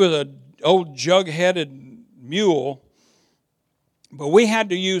 He was an old jug-headed mule. But we had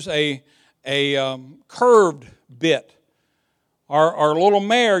to use a curved bit. Our little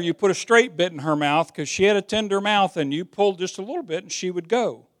mare, you put a straight bit in her mouth because she had a tender mouth, and you pulled just a little bit and she would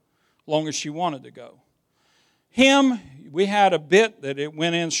go. long as she wanted to go. Him, we had a bit that it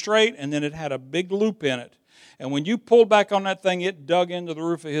went in straight, and then it had a big loop in it. And when you pulled back on that thing, it dug into the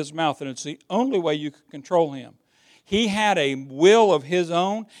roof of his mouth, and it's the only way you could control him. He had a will of his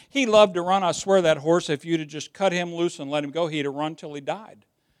own. He loved to run. I swear that horse, if you'd have just cut him loose and let him go, he'd have run till he died.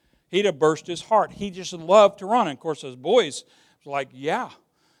 He'd have burst his heart. He just loved to run. And of course, as boys, it was like, yeah,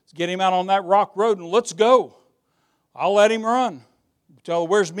 let's get him out on that rock road and let's go. I'll let him run until it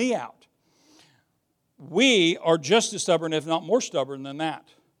wears me out. We are just as stubborn, if not more stubborn than that.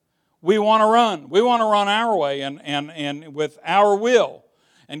 We want to run. We want to run our way and with our will.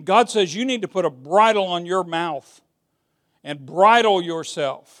 And God says you need to put a bridle on your mouth and bridle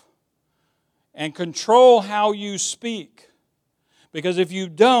yourself and control how you speak. Because if you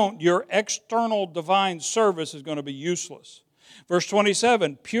don't, your external divine service is going to be useless. Verse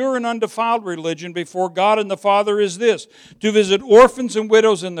 27, pure and undefiled religion before God and the Father is this, to visit orphans and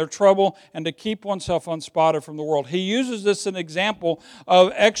widows in their trouble and to keep oneself unspotted from the world. He uses this as an example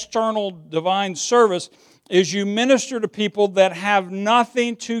of external divine service is you minister to people that have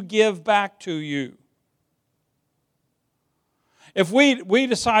nothing to give back to you. If we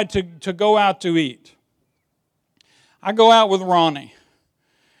decide to go out to eat, I go out with Ronnie,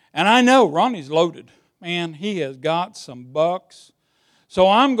 and I know Ronnie's loaded. Man, he has got some bucks. So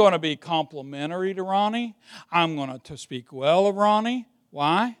I'm going to be complimentary to Ronnie. I'm going to speak well of Ronnie.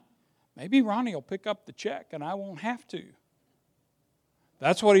 Why? Maybe Ronnie will pick up the check and I won't have to.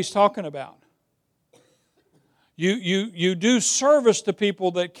 That's what he's talking about. You do service to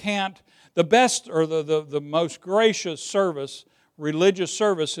people that can't. The best or the most gracious service, religious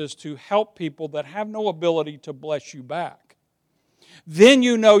service, is to help people that have no ability to bless you back. Then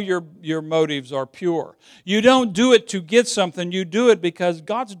you know your motives are pure. You don't do it to get something. You do it because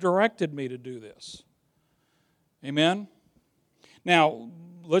God's directed me to do this. Amen? Now,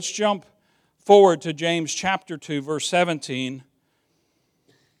 let's jump forward to James chapter 2, verse 17,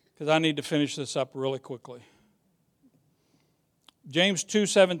 because I need to finish this up really quickly. James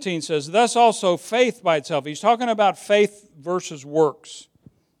 2:17 says, thus also faith by itself. He's talking about faith versus works.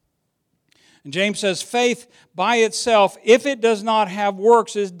 And James says, faith by itself, if it does not have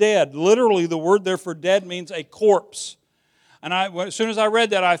works, is dead. Literally, the word there for dead means a corpse. And as soon as I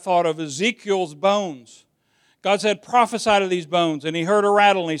read that, I thought of Ezekiel's bones. God said, prophesy to these bones. And he heard a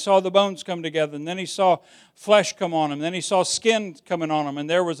rattle, and he saw the bones come together. And then he saw flesh come on them. Then he saw skin coming on them. And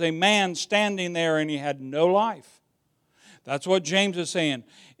there was a man standing there, and he had no life. That's what James is saying.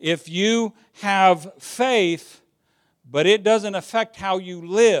 If you have faith, but it doesn't affect how you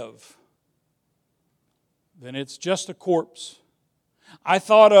live, then it's just a corpse. I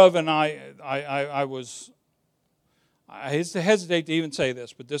thought of, and I hesitate to even say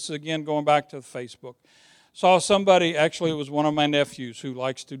this, but this is again going back to Facebook. Saw somebody, actually it was one of my nephews who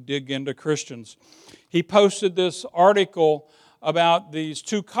likes to dig into Christians. He posted this article about these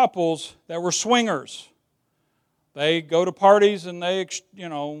two couples that were swingers. They go to parties and they,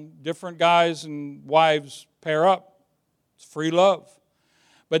 different guys and wives pair up. It's free love.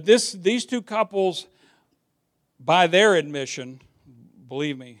 But these two couples, by their admission,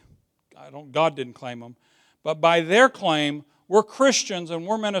 believe me, God didn't claim them, but by their claim, we're Christians and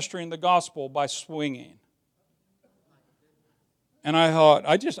we're ministering the gospel by swinging. And I thought,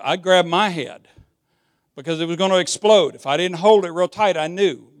 I grabbed my head because it was going to explode. If I didn't hold it real tight, I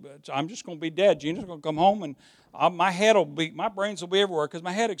knew. But I'm just going to be dead. Gina's going to come home and my brains will be everywhere because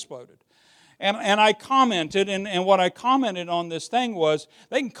my head exploded. And I commented, and what I commented on this thing was,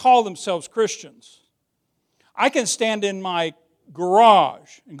 they can call themselves Christians. I can stand in my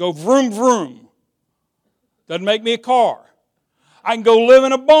garage and go vroom, vroom. Doesn't make me a car. I can go live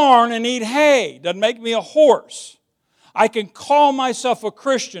in a barn and eat hay. Doesn't make me a horse. I can call myself a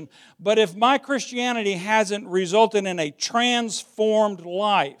Christian, but if my Christianity hasn't resulted in a transformed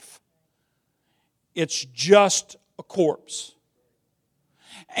life, it's just a corpse.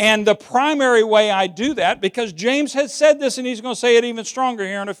 And the primary way I do that, because James has said this and he's going to say it even stronger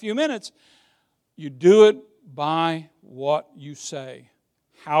here in a few minutes, you do it by what you say,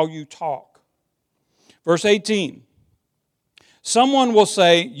 how you talk. Verse 18, someone will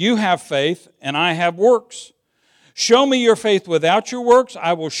say, you have faith and I have works. Show me your faith without your works.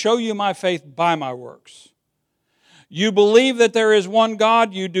 I will show you my faith by my works. You believe that there is one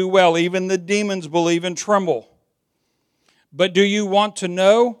God, you do well. Even the demons believe and tremble. But do you want to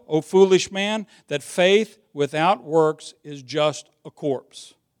know, O foolish man, that faith without works is just a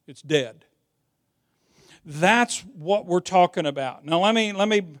corpse? It's dead. That's what we're talking about. Now let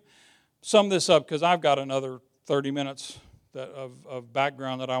me sum this up because I've got another 30 minutes of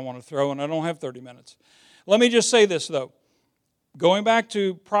background that I want to throw, and I don't have 30 minutes. Let me just say this, though. going back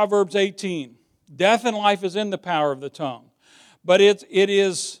to Proverbs 18, death and life is in the power of the tongue. But it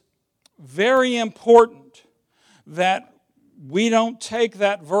is very important that we don't take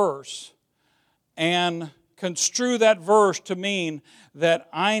that verse and construe that verse to mean that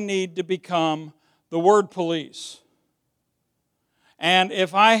I need to become the word police. And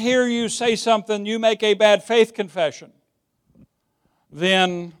if I hear you say something, you make a bad faith confession,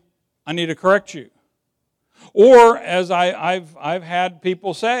 then I need to correct you. Or, as I've had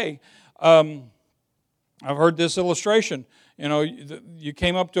people say, I've heard this illustration. You know, you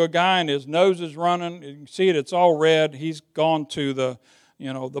came up to a guy and his nose is running. You can see it; it's all red. He's gone to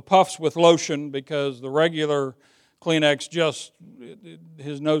the puffs with lotion because the regular Kleenex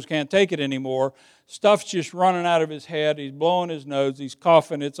his nose can't take it anymore. Stuff's just running out of his head. He's blowing his nose. He's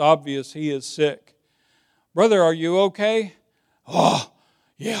coughing. It's obvious he is sick. Brother, are you okay? Oh,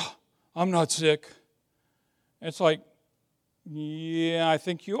 yeah, I'm not sick. It's like, yeah, I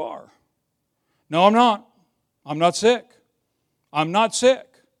think you are. No, I'm not. I'm not sick. I'm not sick.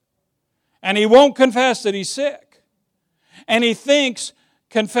 And he won't confess that he's sick. And he thinks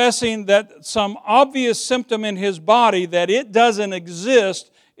confessing that some obvious symptom in his body that it doesn't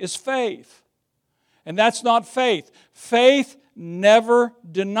exist is faith. And that's not faith. Faith never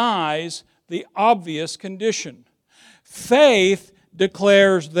denies the obvious condition. Faith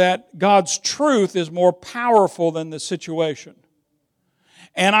declares that God's truth is more powerful than the situation.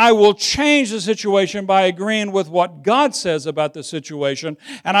 And I will change the situation by agreeing with what God says about the situation,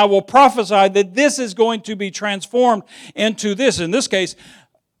 and I will prophesy that this is going to be transformed into this. In this case,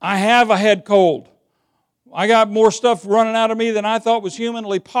 I have a head cold. I got more stuff running out of me than I thought was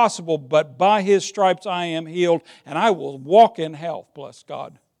humanly possible, but by His stripes I am healed, and I will walk in health, bless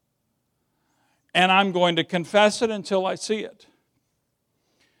God. And I'm going to confess it until I see it.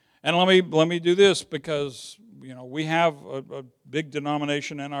 And let me do this because, we have a big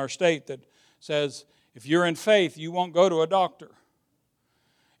denomination in our state that says if you're in faith, you won't go to a doctor.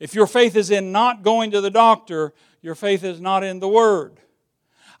 If your faith is in not going to the doctor, your faith is not in the Word.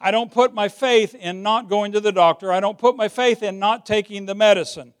 I don't put my faith in not going to the doctor. I don't put my faith in not taking the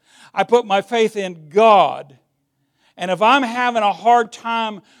medicine. I put my faith in God. And if I'm having a hard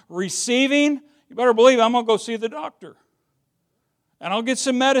time receiving, you better believe I'm going to go see the doctor. And I'll get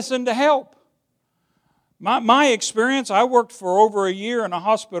some medicine to help. My experience, I worked for over a year in a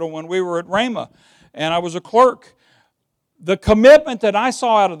hospital when we were at Rhema, and I was a clerk. The commitment that I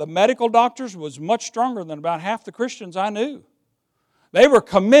saw out of the medical doctors was much stronger than about half the Christians I knew. They were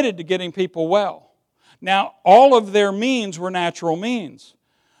committed to getting people well. Now, all of their means were natural means,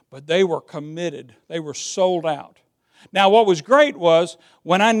 but they were committed. They were sold out. Now, what was great was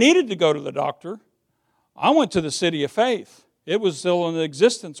when I needed to go to the doctor, I went to the City of Faith. It was still in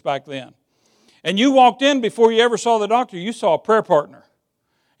existence back then. And you walked in before you ever saw the doctor, you saw a prayer partner.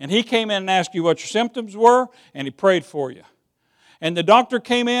 And he came in and asked you what your symptoms were, and he prayed for you. And the doctor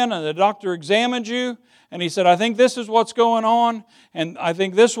came in, and the doctor examined you, and he said, I think this is what's going on, and I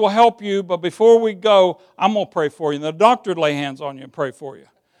think this will help you, but before we go, I'm going to pray for you. And the doctor would lay hands on you and pray for you.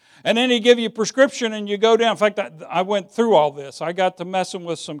 And then he'd give you a prescription, and you go down. In fact, I went through all this. I got to messing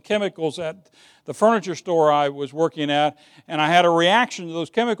with some chemicals at the furniture store I was working at, and I had a reaction to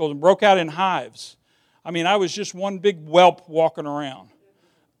those chemicals and broke out in hives. I mean, I was just one big whelp walking around.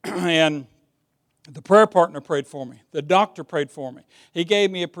 And the prayer partner prayed for me. The doctor prayed for me. He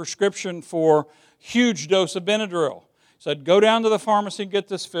gave me a prescription for huge dose of Benadryl. He said, go down to the pharmacy and get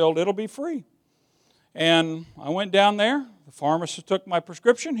this filled. It'll be free. And I went down there. The pharmacist took my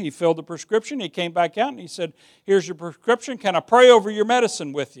prescription. He filled the prescription. He came back out and he said, here's your prescription. Can I pray over your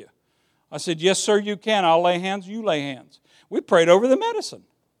medicine with you? I said, yes, sir, you can. I'll lay hands. You lay hands. We prayed over the medicine.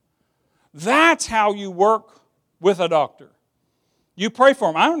 That's how you work with a doctor. You pray for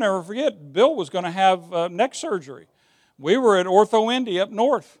him. I'll never forget, Bill was going to have neck surgery. We were at Ortho Indy up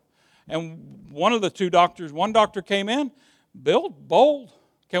north. And one doctor came in. Bill, bold.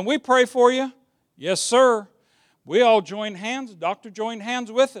 Can we pray for you? Yes, sir. We all joined hands. The doctor joined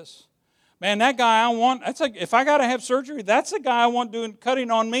hands with us. Man, that guy if I got to have surgery, that's the guy I want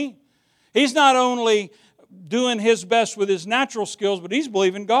cutting on me. He's not only doing his best with his natural skills, but he's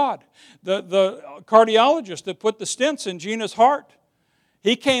believing God. The cardiologist that put the stents in Gina's heart,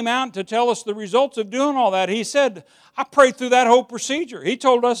 he came out to tell us the results of doing all that. He said, I prayed through that whole procedure. He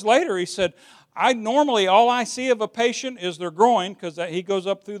told us later, he said, all I see of a patient is their groin, because he goes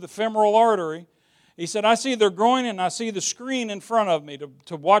up through the femoral artery. He said, I see their groin and I see the screen in front of me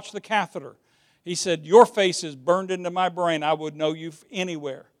to watch the catheter. He said, your face is burned into my brain. I would know you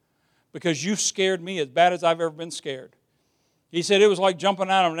anywhere because you scared me as bad as I've ever been scared. He said, it was like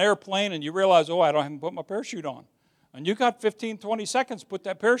jumping out of an airplane and you realize, I haven't put my parachute on. And you got 15, 20 seconds to put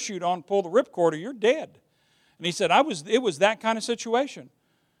that parachute on, pull the ripcord, or you're dead. And he said, it was that kind of situation.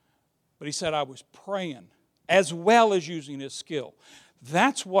 But he said, I was praying as well as using his skill.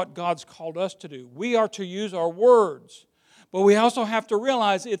 That's what God's called us to do. We are to use our words. But we also have to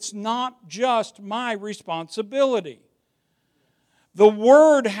realize it's not just my responsibility. The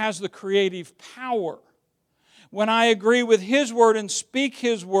Word has the creative power. When I agree with His Word and speak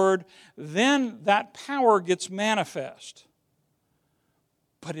His Word, then that power gets manifest.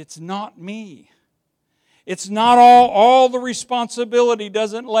 But it's not me. It's not all the responsibility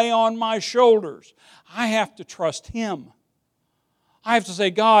doesn't lay on my shoulders. I have to trust Him. I have to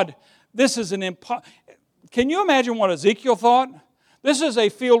say, God, this is an Can you imagine what Ezekiel thought? This is a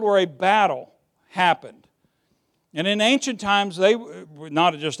field where a battle happened. And in ancient times,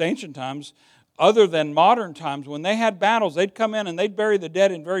 not just ancient times, other than modern times, when they had battles, they'd come in and they'd bury the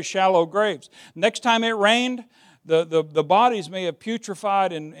dead in very shallow graves. Next time it rained, the bodies may have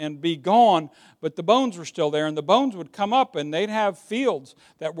putrefied and be gone, but the bones were still there, and the bones would come up and they'd have fields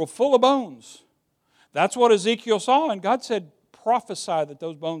that were full of bones. That's what Ezekiel saw, and God said, prophesy that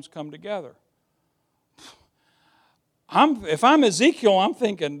those bones come together. If I'm Ezekiel, I'm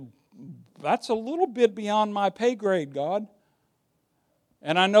thinking, that's a little bit beyond my pay grade, God.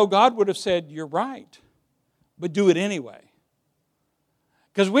 And I know God would have said, you're right, but do it anyway.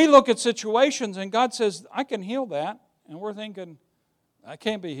 Because we look at situations and God says, I can heal that. And we're thinking, that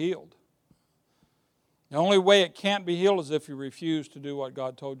can't be healed. The only way it can't be healed is if you refuse to do what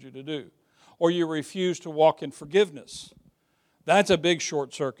God told you to do. Or you refuse to walk in forgiveness. That's a big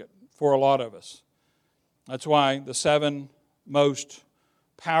short circuit for a lot of us. That's why the 7 most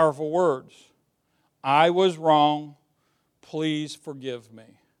powerful words, I was wrong, please forgive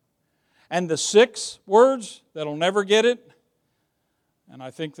me. And the 6 words that'll never get it, and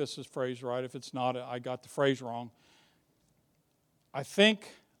I think this is phrased right. If it's not, I got the phrase wrong. I think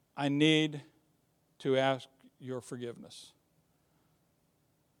I need to ask your forgiveness.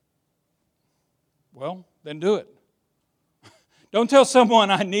 Well, then do it. Don't tell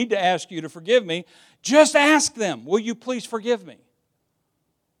someone I need to ask you to forgive me. Just ask them, will you please forgive me?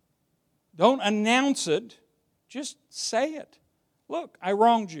 Don't announce it. Just say it. Look, I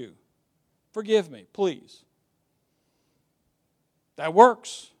wronged you. Forgive me, please. That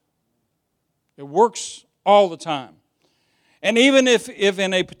works. It works all the time. And even if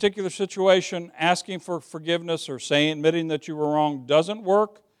in a particular situation asking for forgiveness or admitting that you were wrong doesn't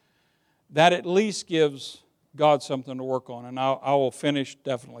work, that at least gives God something to work on. And I will finish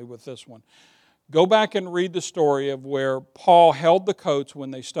definitely with this one. Go back and read the story of where Paul held the coats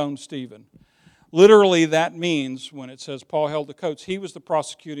when they stoned Stephen. Literally, that means, when it says Paul held the coats, he was the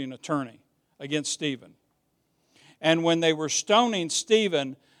prosecuting attorney against Stephen. And when they were stoning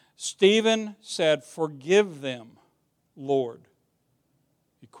Stephen, Stephen said, forgive them, Lord.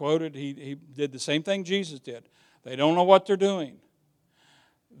 He quoted, he did the same thing Jesus did. They don't know what they're doing.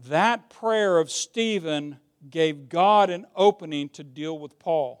 That prayer of Stephen gave God an opening to deal with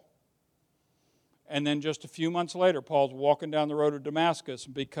Paul. And then just a few months later, Paul's walking down the road to Damascus.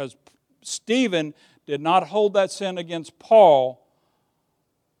 Because Stephen did not hold that sin against Paul,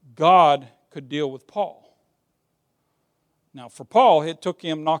 God could deal with Paul. Now for Paul, it took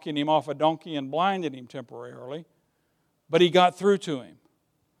him knocking him off a donkey and blinding him temporarily. But he got through to him.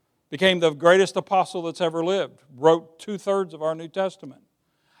 Became the greatest apostle that's ever lived. Wrote 2/3 of our New Testament.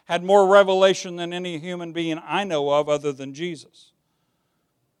 Had more revelation than any human being I know of other than Jesus.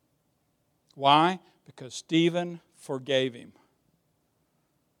 Why? Because Stephen forgave him.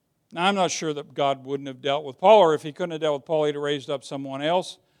 Now, I'm not sure that God wouldn't have dealt with Paul, or if he couldn't have dealt with Paul, he'd have raised up someone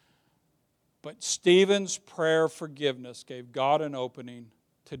else. But Stephen's prayer of forgiveness gave God an opening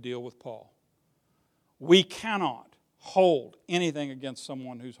to deal with Paul. We cannot hold anything against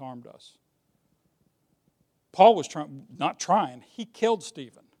someone who's harmed us. Paul was not trying. He killed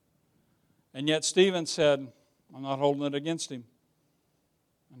Stephen. And yet Stephen said, I'm not holding it against him.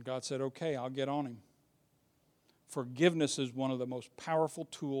 And God said, okay, I'll get on him. Forgiveness is one of the most powerful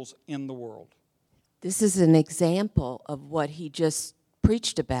tools in the world. This is an example of what he just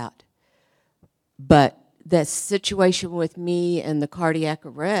preached about. But that situation with me and the cardiac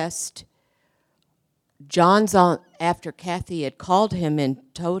arrest, John's on after Kathy had called him and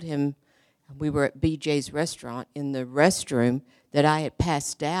told him, we were at BJ's restaurant in the restroom, that I had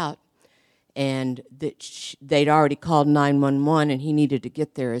passed out and that they'd already called 911 and he needed to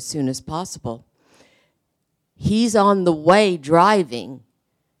get there as soon as possible. He's on the way driving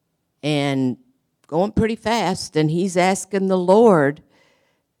and going pretty fast, and he's asking the Lord,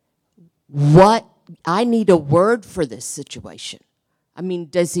 I need a word for this situation. I mean,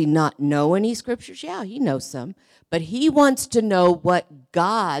 does he not know any scriptures? Yeah, he knows some. But he wants to know what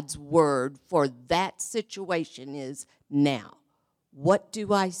God's word for that situation is now. What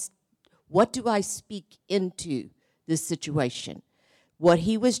do I speak into this situation? What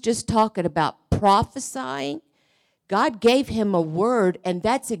he was just talking about, prophesying, God gave him a word, and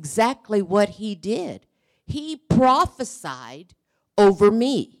that's exactly what he did. He prophesied over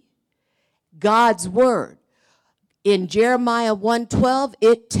me. God's word. In Jeremiah 1:12,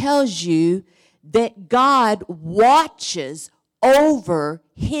 it tells you that God watches over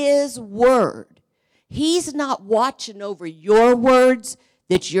his word. He's not watching over your words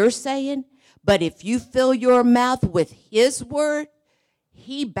that you're saying, but if you fill your mouth with his word,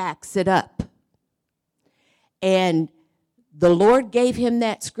 he backs it up. And the Lord gave him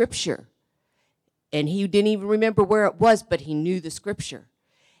that scripture. And he didn't even remember where it was, but he knew the scripture.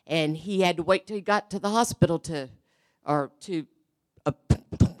 And he had to wait till he got to the hospital to a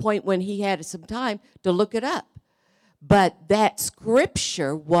point when he had some time to look it up. But that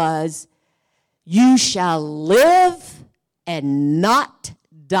scripture was, you shall live and not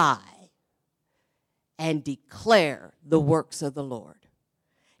die and declare the works of the Lord.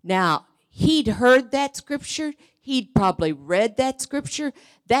 Now, he'd heard that scripture. He'd probably read that scripture.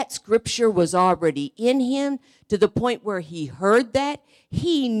 That scripture was already in him to the point where he heard that.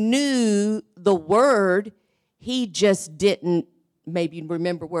 He knew the word. He just didn't maybe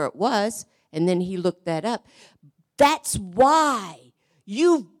remember where it was, and then he looked that up. That's why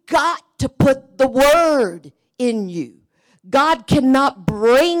you've got to put the word in you. God cannot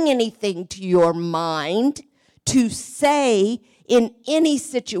bring anything to your mind to say in any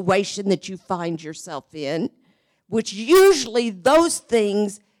situation that you find yourself in, which usually those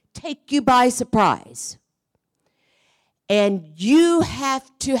things take you by surprise. And you have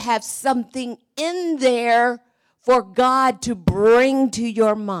to have something in there for God to bring to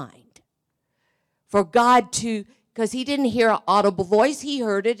your mind. For God to, because he didn't hear an audible voice, he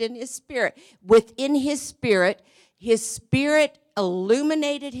heard it in his spirit. Within his spirit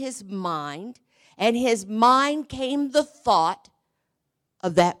illuminated his mind, and his mind came the thought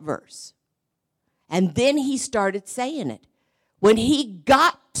of that verse. And then he started saying it. When he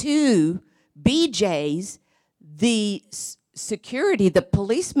got to BJ's, the security, the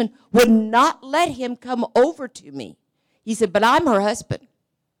policeman, would not let him come over to me. He said, but I'm her husband.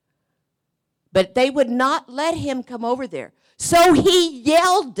 But they would not let him come over there. So he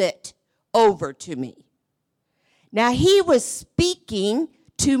yelled it over to me. Now, he was speaking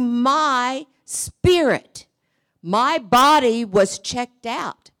to my spirit. My body was checked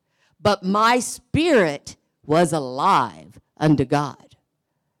out, but my spirit was alive unto God.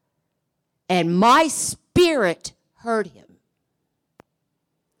 And my spirit heard him.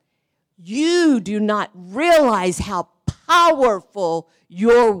 You do not realize how powerful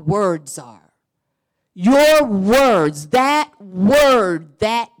your words are. Your words, that word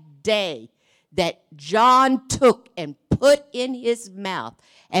that day that John took and put in his mouth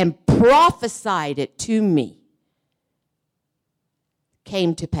and prophesied it to me,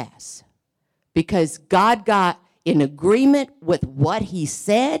 came to pass. Because God got in agreement with what he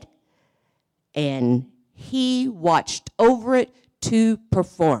said, and he watched over it to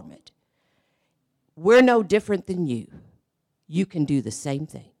perform it. We're no different than you. You can do the same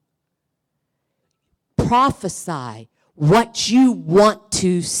thing. Prophesy what you want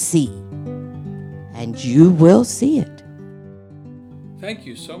to see, and you will see it. Thank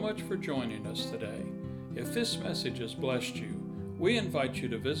you so much for joining us today. If this message has blessed you, we invite you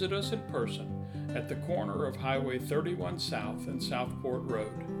to visit us in person at the corner of Highway 31 South and Southport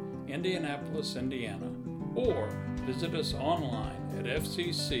Road, Indianapolis, Indiana, or visit us online at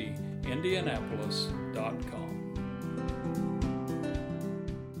fccindianapolis.com.